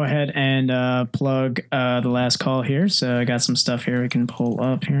go ahead and plug The Last Call here. So I got some stuff here we can pull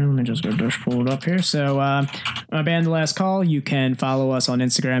up here. Let me just pull it up here. So my band, The Last Call, you can follow us on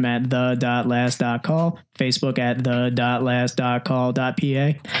Instagram at the.last.call, Facebook at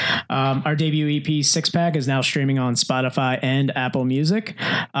the.last.call.pa. Our debut EP, Six Pack, is now streaming on Spotify and Apple Music.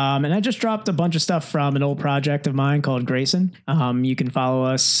 And I just dropped a bunch of stuff from an old project of mine called Grayson. You can follow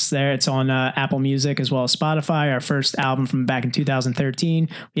us there. It's on Apple Music as well as Spotify. Our first album from back in 2013.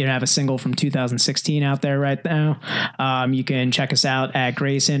 We have a single from 2016 out there right now. You can check us out at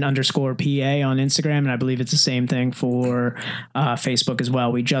Grayson_PA on Instagram. And I believe it's the same thing for Facebook as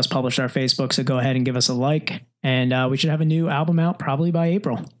well. We just published our Facebook, so go ahead and give us a like. And we should have a new album out probably by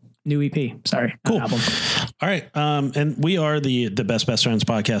April. New EP. Sorry. Cool. Album. All right. And we are the best friends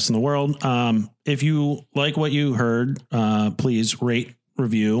podcast in the world. If you like what you heard, please rate,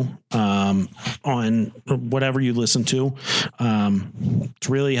 review on whatever you listen to. It's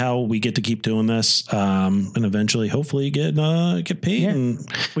really how we get to keep doing this, and eventually, hopefully, get paid. Yeah. And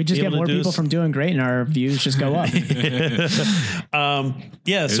we just get more people from Doing Great, and our views just go up.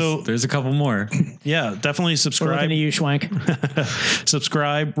 There's a couple more. Yeah, definitely subscribe. We're looking at you, Schwank.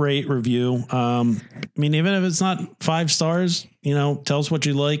 Subscribe, rate, review. Even if it's not 5 stars, tell us what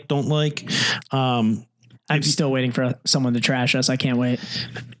you like, don't like. I'm still waiting for someone to trash us. I can't wait.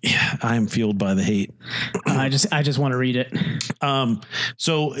 Yeah, I am fueled by the hate. I just want to read it.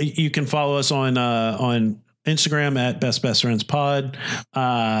 So you can follow us on Instagram at Best Friends Pod,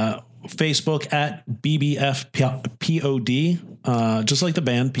 Facebook at BBFPOD, just like the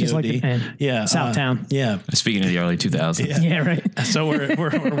band POD. Like the band. Yeah, Southtown. Yeah. Speaking of the early 2000s. Yeah, right. So we're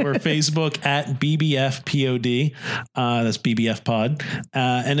Facebook at BBFPOD. That's BBF Pod.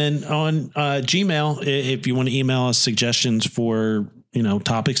 And then on Gmail, if you want to email us suggestions for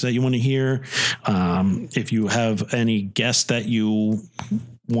topics that you want to hear, if you have any guests that you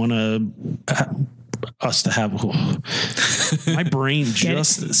want us to have. My brain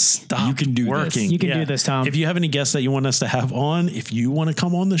just stopped You can do working. this. You can do this, Tom. If you have any guests that you want us to have on, if you want to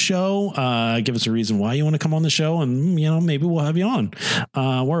come on the show, give us a reason why you want to come on the show, and maybe we'll have you on.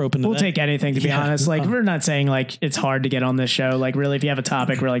 We're open to We'll that. take anything, to be honest. We're not saying it's hard to get on this show. Really, if you have a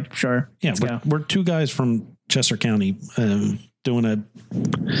topic, we're like, sure. Yeah, we're 2 guys from Chester County doing a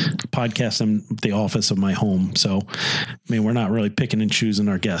podcast in the office of my home. So, we're not really picking and choosing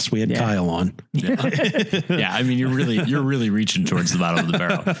our guests. We had Kyle on. Yeah, you're really reaching towards the bottom of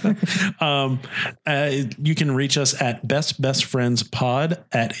the barrel. You can reach us at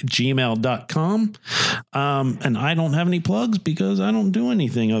bestfriendspod@gmail.com. And I don't have any plugs because I don't do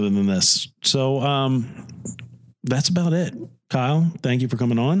anything other than this. So, that's about it. Kyle, thank you for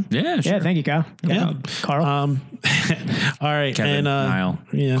coming on. Yeah, sure. Yeah, thank you, Kyle. Yeah. Carl. All right. Kevin, Niall,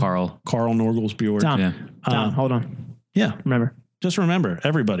 Carl Norgelsbjord. Tom, hold on. Yeah. Just remember,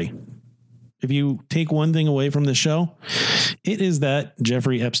 everybody, if you take one thing away from this show, it is that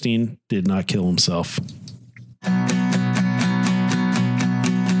Jeffrey Epstein did not kill himself.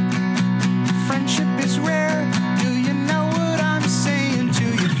 Friendship is rare. Do you know what I'm saying to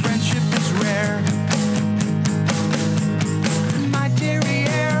you? Friendship is rare. My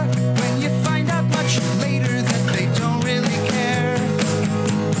derriere, when you find out much later that they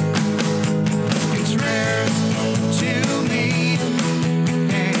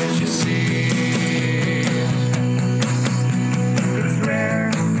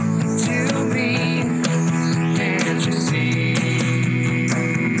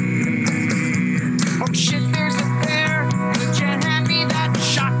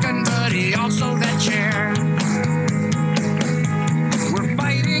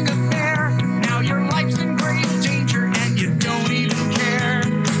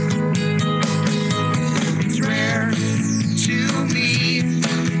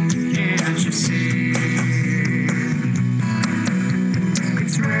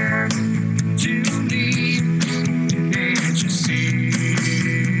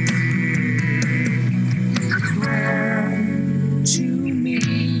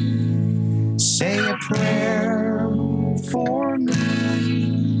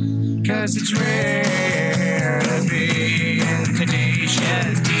 'cause it's rare to be in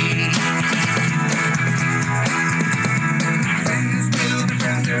Tenacious D. Friends will be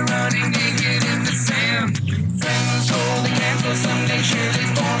friends, they're running naked in the sand. Friends holding hands will someday surely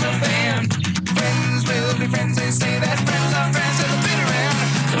form a band. Friends will be friends, they say that friends are friends till the bitter end.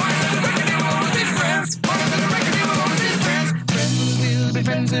 Why does the record never always be friends? Why does the record never always be friends? Friends will be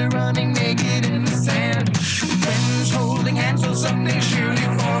friends, they're running naked in the sand. Friends holding hands will someday surely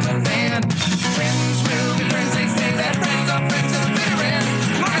form a band.